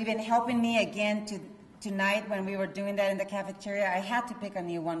much for even helping me again tonight when we were doing that in the cafeteria. I had to pick on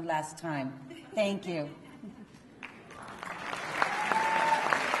you one last time. Thank you.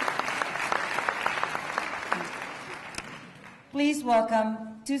 Please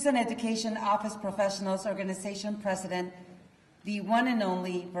welcome Tucson Education Office Professionals Organization President, the one and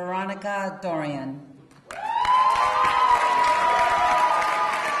only Veronica Dorian.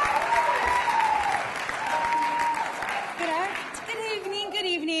 Good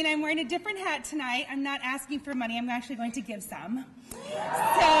evening. I'm wearing a different hat tonight. I'm not asking for money. I'm actually going to give some.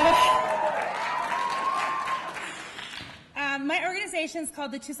 My organization is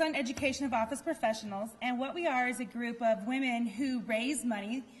called the Tucson Education of Office Professionals, and what we are is a group of women who raise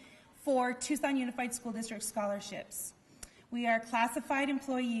money for Tucson Unified School District scholarships. We are classified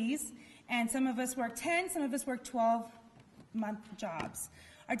employees, and some of us work 10, some of us work 12-month jobs.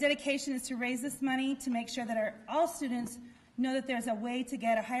 Our dedication is to raise this money to make sure that all students know that there's a way to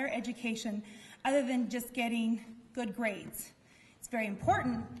get a higher education other than just getting good grades. It's very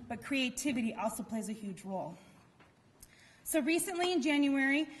important, but creativity also plays a huge role. So recently in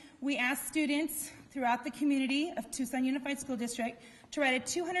January, we asked students throughout the community of Tucson Unified School District to write a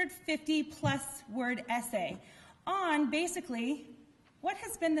 250-plus word essay on basically what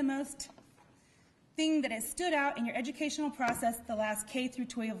has been the most thing that has stood out in your educational process the last K through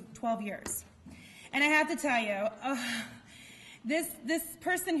 12 years. And I have to tell you, this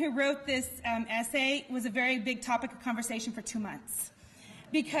person who wrote this essay was a very big topic of conversation for 2 months.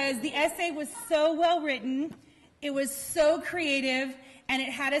 Because the essay was so well written, it was so creative, and it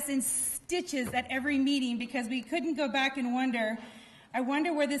had us in stitches at every meeting because we couldn't go back and wonder, I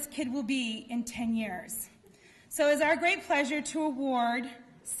wonder where this kid will be in 10 years. So it's our great pleasure to award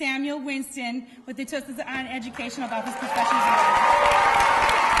Samuel Winston with the TUSD1 Educational Office Professionals Award.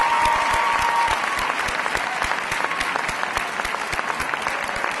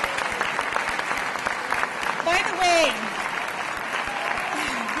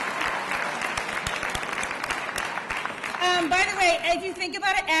 By the way, if you think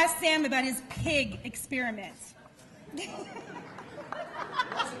about it, ask Sam about his pig experiment. It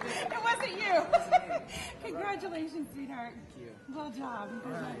wasn't you. Congratulations, sweetheart. Thank you. Well job.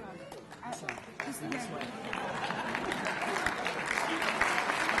 Good job. Just again.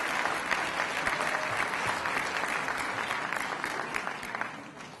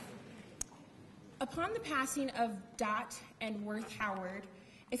 Upon the passing of Dot and Worth Howard,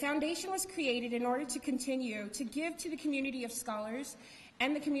 a foundation was created in order to continue to give to the community of scholars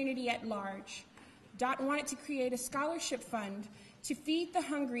and the community at large. Dot wanted to create a scholarship fund to feed the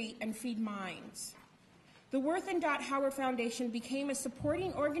hungry and feed minds. The Worth and Dot Howard Foundation became a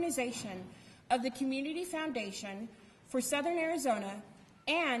supporting organization of the Community Foundation for Southern Arizona,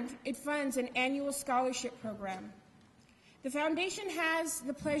 and it funds an annual scholarship program. The foundation has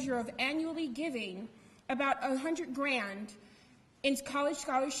the pleasure of annually giving about $100,000 in college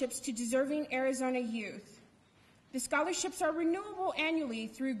scholarships to deserving Arizona youth. The scholarships are renewable annually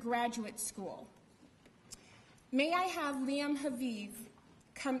through graduate school. May I have Liam Haviv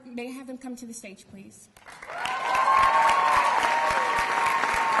may I have him come to the stage, please?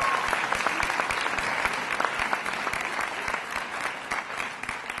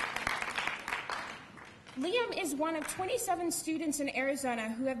 Liam is one of 27 students in Arizona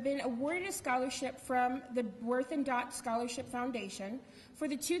who have been awarded a scholarship from the Worth and Dot Scholarship Foundation for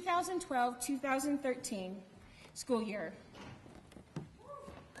the 2012-2013 school year.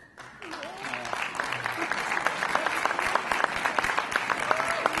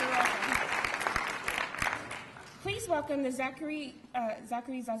 Please welcome the Zachary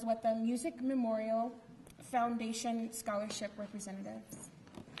Zazueta Music Memorial Foundation Scholarship representatives.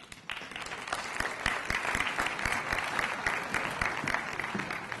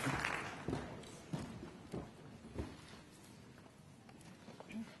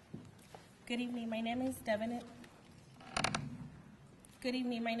 Good evening. My name is Devin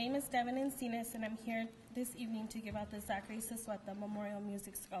Encinas, and I'm here this evening to give out the Zachary Zazueta Memorial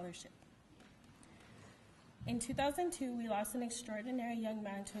Music Scholarship. In 2002, we lost an extraordinary young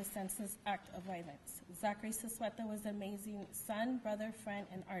man to a senseless act of violence. Zachary Zazueta was an amazing son, brother, friend,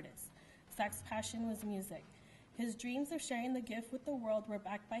 and artist. Zach's passion was music. His dreams of sharing the gift with the world were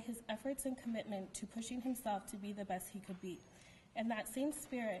backed by his efforts and commitment to pushing himself to be the best he could be. In that same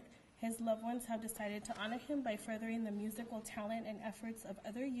spirit, his loved ones have decided to honor him by furthering the musical talent and efforts of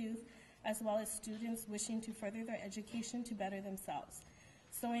other youth, as well as students wishing to further their education to better themselves.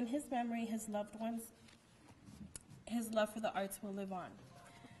 So in his memory, his love for the arts will live on.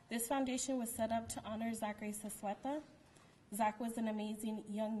 This foundation was set up to honor Zachary Zazueta. Zach was an amazing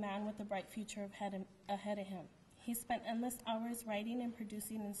young man with a bright future ahead of him. He spent endless hours writing and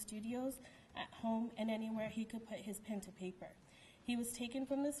producing in studios, at home, and anywhere he could put his pen to paper. He was taken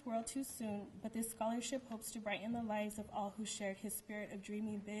from this world too soon, but this scholarship hopes to brighten the lives of all who shared his spirit of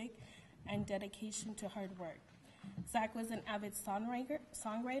dreaming big and dedication to hard work. Zach was an avid songwriter,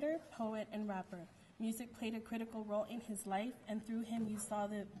 poet, and rapper. Music played a critical role in his life, and through him you saw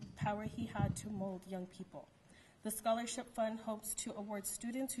the power he had to mold young people. The Scholarship Fund hopes to award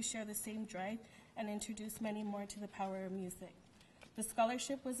students who share the same drive and introduce many more to the power of music. The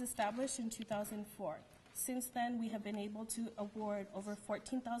scholarship was established in 2004. Since then, we have been able to award over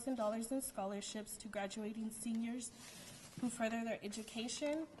 $14,000 in scholarships to graduating seniors who further their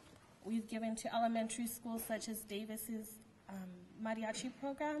education. We've given to elementary schools such as Davis's mariachi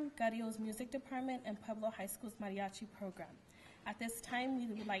program, Garrio's music department, and Pueblo High School's mariachi program. At this time, we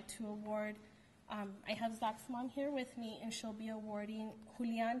would like to award, I have Zach's mom here with me, and she'll be awarding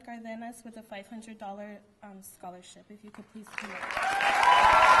Julian Cardenas with a $500 scholarship. If you could please come up.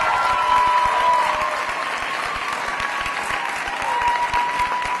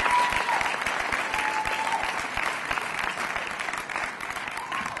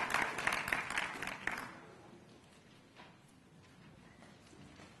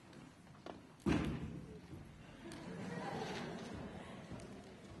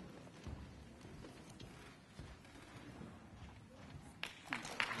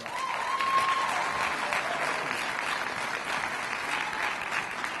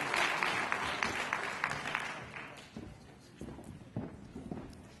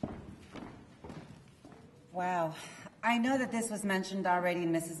 I know that this was mentioned already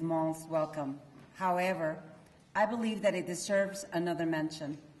in Mrs. Moll's welcome. However, I believe that it deserves another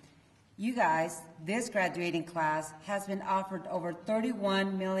mention. You guys, this graduating class has been offered over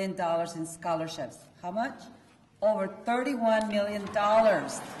 $31 million in scholarships. How much? Over $31 million.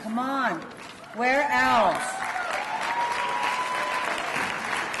 Come on. Where else?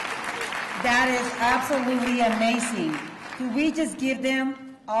 That is absolutely amazing. Could we just give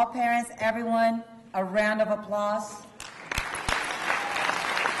them, all parents, everyone, a round of applause?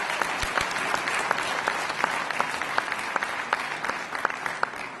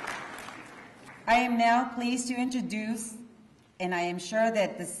 I am now pleased to introduce, and I am sure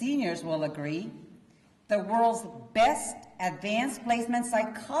that the seniors will agree, the world's best advanced placement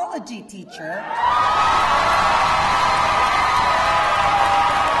psychology teacher. Wait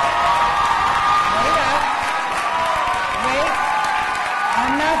up. Wait.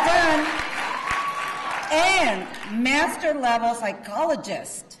 I'm not done. And master level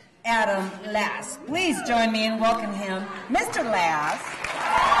psychologist, Adam Lass. Please join me in welcoming him, Mr. Lass.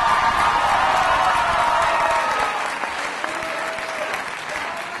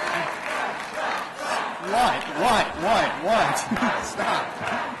 What? Stop.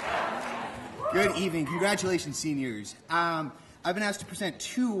 Good evening. Congratulations, seniors. I've been asked to present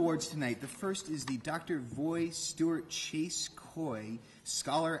 2 awards tonight. The first is the Dr. Voy Stewart Chase Coy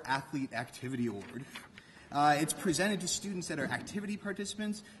Scholar Athlete Activity Award. It's presented to students that are activity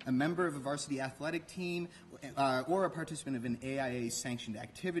participants, a member of a varsity athletic team, or a participant of an AIA-sanctioned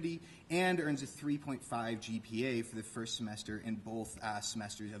activity, and earns a 3.5 GPA for the first semester in both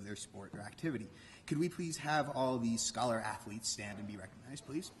semesters of their sport or activity. Could we please have all these scholar athletes stand and be recognized,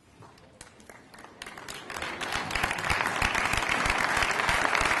 please?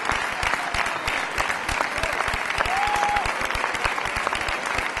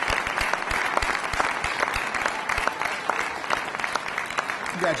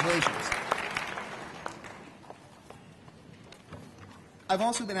 Congratulations. I've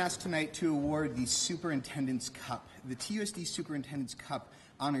also been asked tonight to award the Superintendent's Cup. The TUSD Superintendent's Cup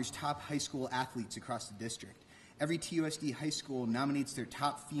honors top high school athletes across the district. Every TUSD high school nominates their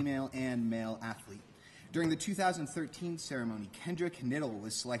top female and male athlete. During the 2013 ceremony, Kendra Knittel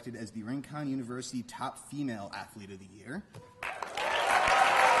was selected as the Rincon University Top Female Athlete of the Year.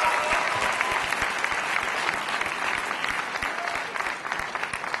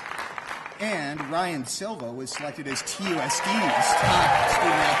 And Ryan Silva was selected as TUSD's Top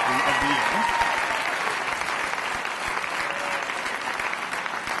Student Athlete of the Year.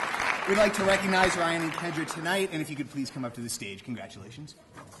 We'd like to recognize Ryan and Kendra tonight, and if you could please come up to the stage. Congratulations.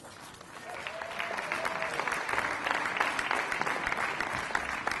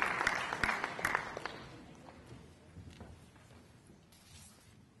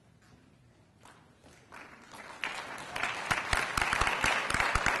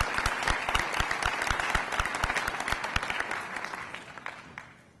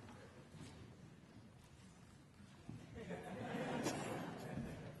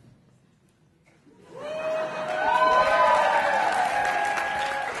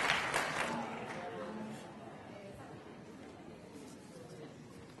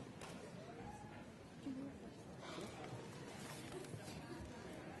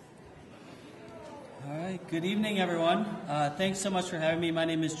 Good evening, everyone. Thanks so much for having me. My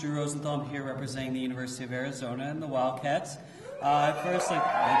name is Drew Rosenthal. I'm here representing the University of Arizona and the Wildcats. First,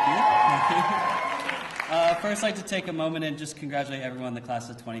 I'd like to take a moment and just congratulate everyone in the class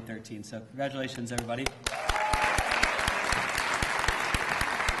of 2013. So congratulations, everybody.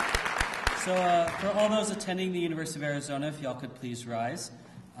 So for all those attending the University of Arizona, if y'all could please rise.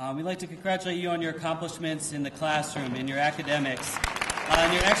 We'd like to congratulate you on your accomplishments in the classroom, in your academics,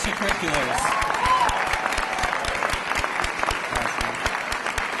 and your extracurriculars.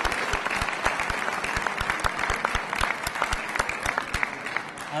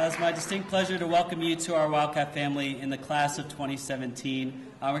 It's my distinct pleasure to welcome you to our Wildcat family in the class of 2017.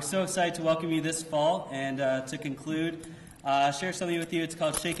 We're so excited to welcome you this fall, and to conclude, share something with you. It's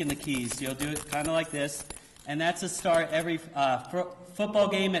called Shaking the Keys. You'll do it kind of like this, and that's to start every football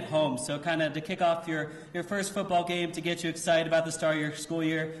game at home. So kind of to kick off your first football game, to get you excited about the start of your school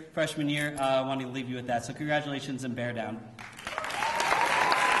year, freshman year. I want to leave you with that. So congratulations and bear down.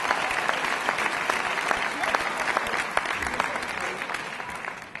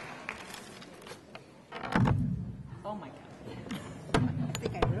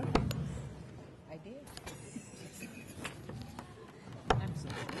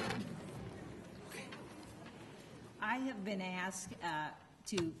 Been asked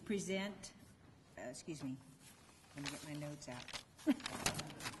to present, excuse me, let me get my notes out.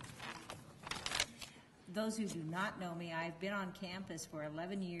 those who do not know me, I've been on campus for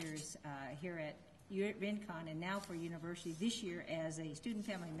 11 years here at Rincon and now for university this year as a student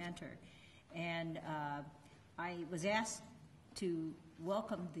family mentor. And I was asked to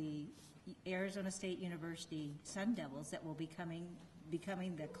welcome the Arizona State University Sun Devils that will be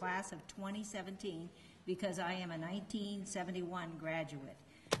becoming the class of 2017 because I am a 1971 graduate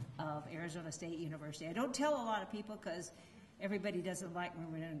of Arizona State University. I don't tell a lot of people because everybody doesn't like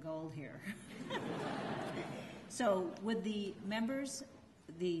maroon and gold here. So would the members,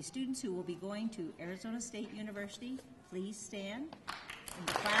 the students who will be going to Arizona State University, please stand in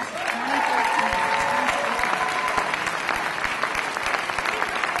the class of 2013.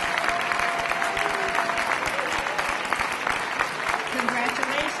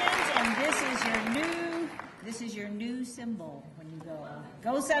 Congratulations, and this is your new symbol when you go.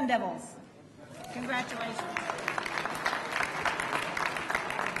 Go Sun Devils. Congratulations.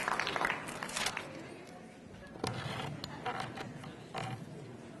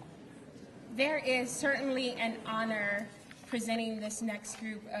 There is certainly an honor presenting this next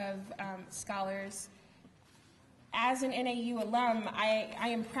group of scholars. As an NAU alum, I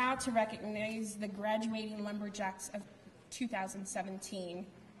am proud to recognize the graduating lumberjacks of 2017.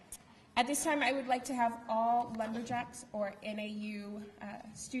 At this time, I would like to have all lumberjacks or NAU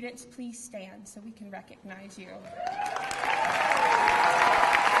students please stand so we can recognize you.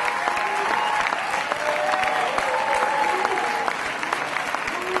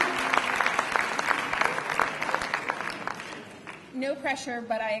 No pressure,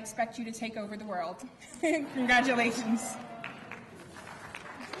 but I expect you to take over the world. Congratulations.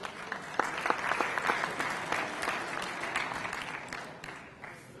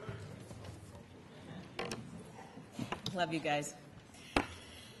 Love you guys.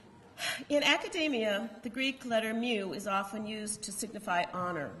 In academia, the Greek letter mu is often used to signify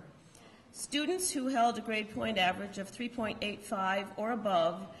honor. Students who held a grade point average of 3.85 or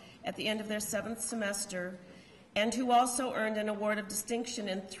above at the end of their 7th semester and who also earned an award of distinction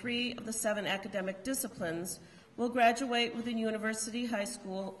in 3 of the 7 academic disciplines will graduate with a university high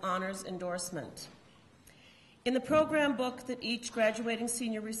school honors endorsement. In the program book that each graduating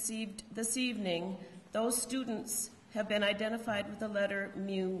senior received this evening, those students have been identified with the letter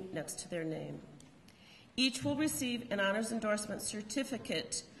mu next to their name. Each will receive an honors endorsement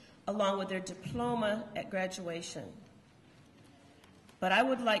certificate along with their diploma at graduation. But I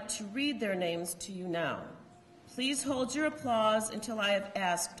would like to read their names to you now. Please hold your applause until I have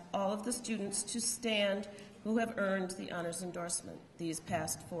asked all of the students to stand who have earned the honors endorsement these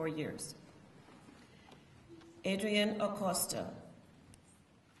past 4 years. Adrian Acosta,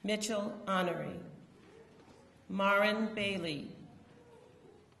 Mitchell Honoré, Marin Bailey,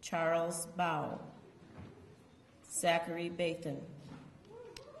 Charles Bow, Zachary Bathan,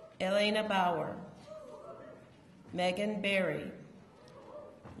 Elena Bauer, Megan Berry,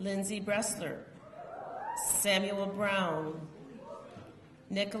 Lindsay Bressler, Samuel Brown,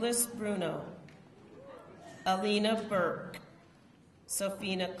 Nicholas Bruno, Alina Burke,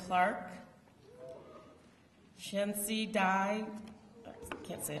 Sophina Clark, Shensi Dai,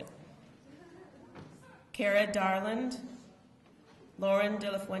 can't say it, Cara Darland, Lauren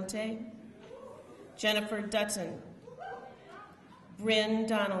De La Fuente, Jennifer Dutton, Bryn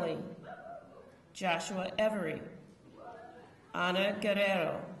Donnelly, Joshua Every, Ana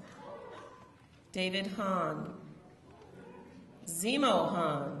Guerrero, David Hahn, Zemo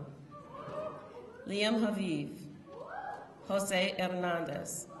Hahn, Liam Haviv, Jose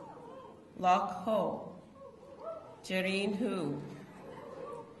Hernandez, Locke Ho, Jareen Hu,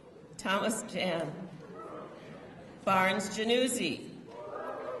 Thomas Jan, Barnes Januzzi,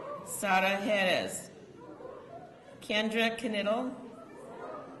 Sara Jerez, Kendra Knittel,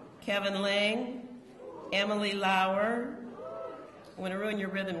 Kevin Lang, Emily Lauer. I'm going to ruin your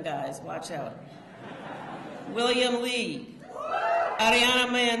rhythm, guys. Watch out. William Lee,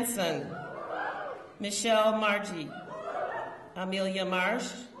 Ariana Manson, Michelle Margie, Amelia Marsh,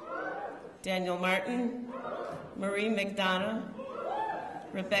 Daniel Martin, Marie McDonough,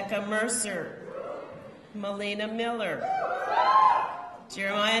 Rebecca Mercer, Melina Miller,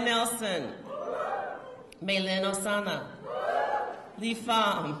 Jeremiah Nelson, Maylin Osana, Lee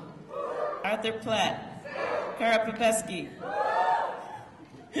Pham, Arthur Platt, Kara Popesky,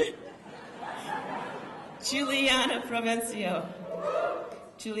 Juliana Provencio,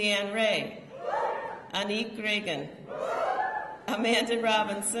 Julianne Ray, Anique Reagan, Amanda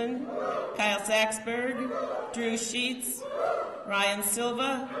Robinson, Kyle Saxberg, Drew Sheets, Ryan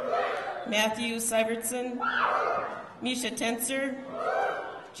Silva, Matthew Syvertson, Misha Tenser,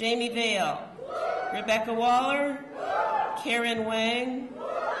 Jamie Vale, Rebecca Waller, Karen Wang,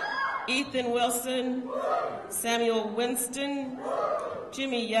 Ethan Wilson, Samuel Winston,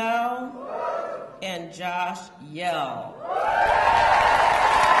 Jimmy Yao, and Josh Yell.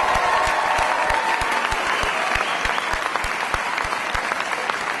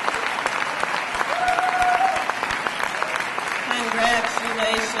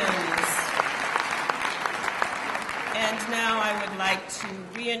 Congratulations. And now I would like to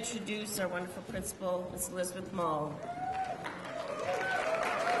reintroduce our wonderful principal, Ms. Elizabeth Mull.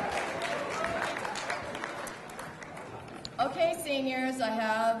 Okay, seniors, I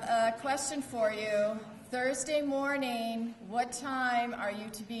have a question for you. Thursday morning, what time are you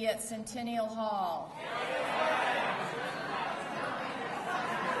to be at Centennial Hall?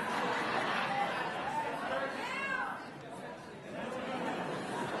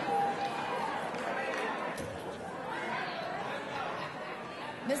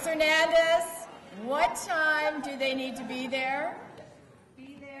 Ms. Hernandez, what time do they need to be there?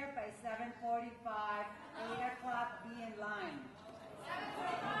 Be there by 7:45, 8 o'clock, be in line.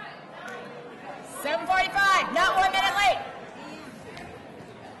 7:45, not 1 minute late.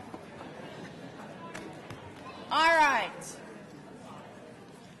 All right.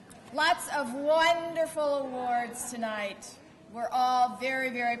 Lots of wonderful awards tonight. We're all very,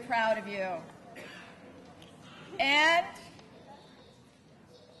 very proud of you. And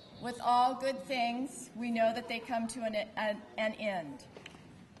with all good things, we know that they come to an end.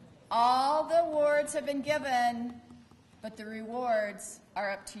 All the awards have been given, but the rewards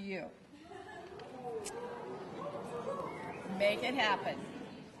are up to you. Make it happen.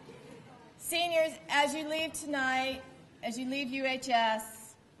 Seniors, as you leave tonight, as you leave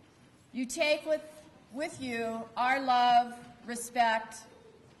UHS, you take with you our love, respect,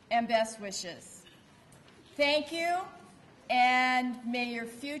 and best wishes. Thank you, and may your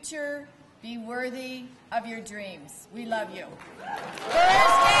future be worthy of your dreams. We love you.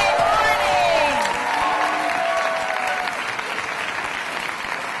 Thursday morning.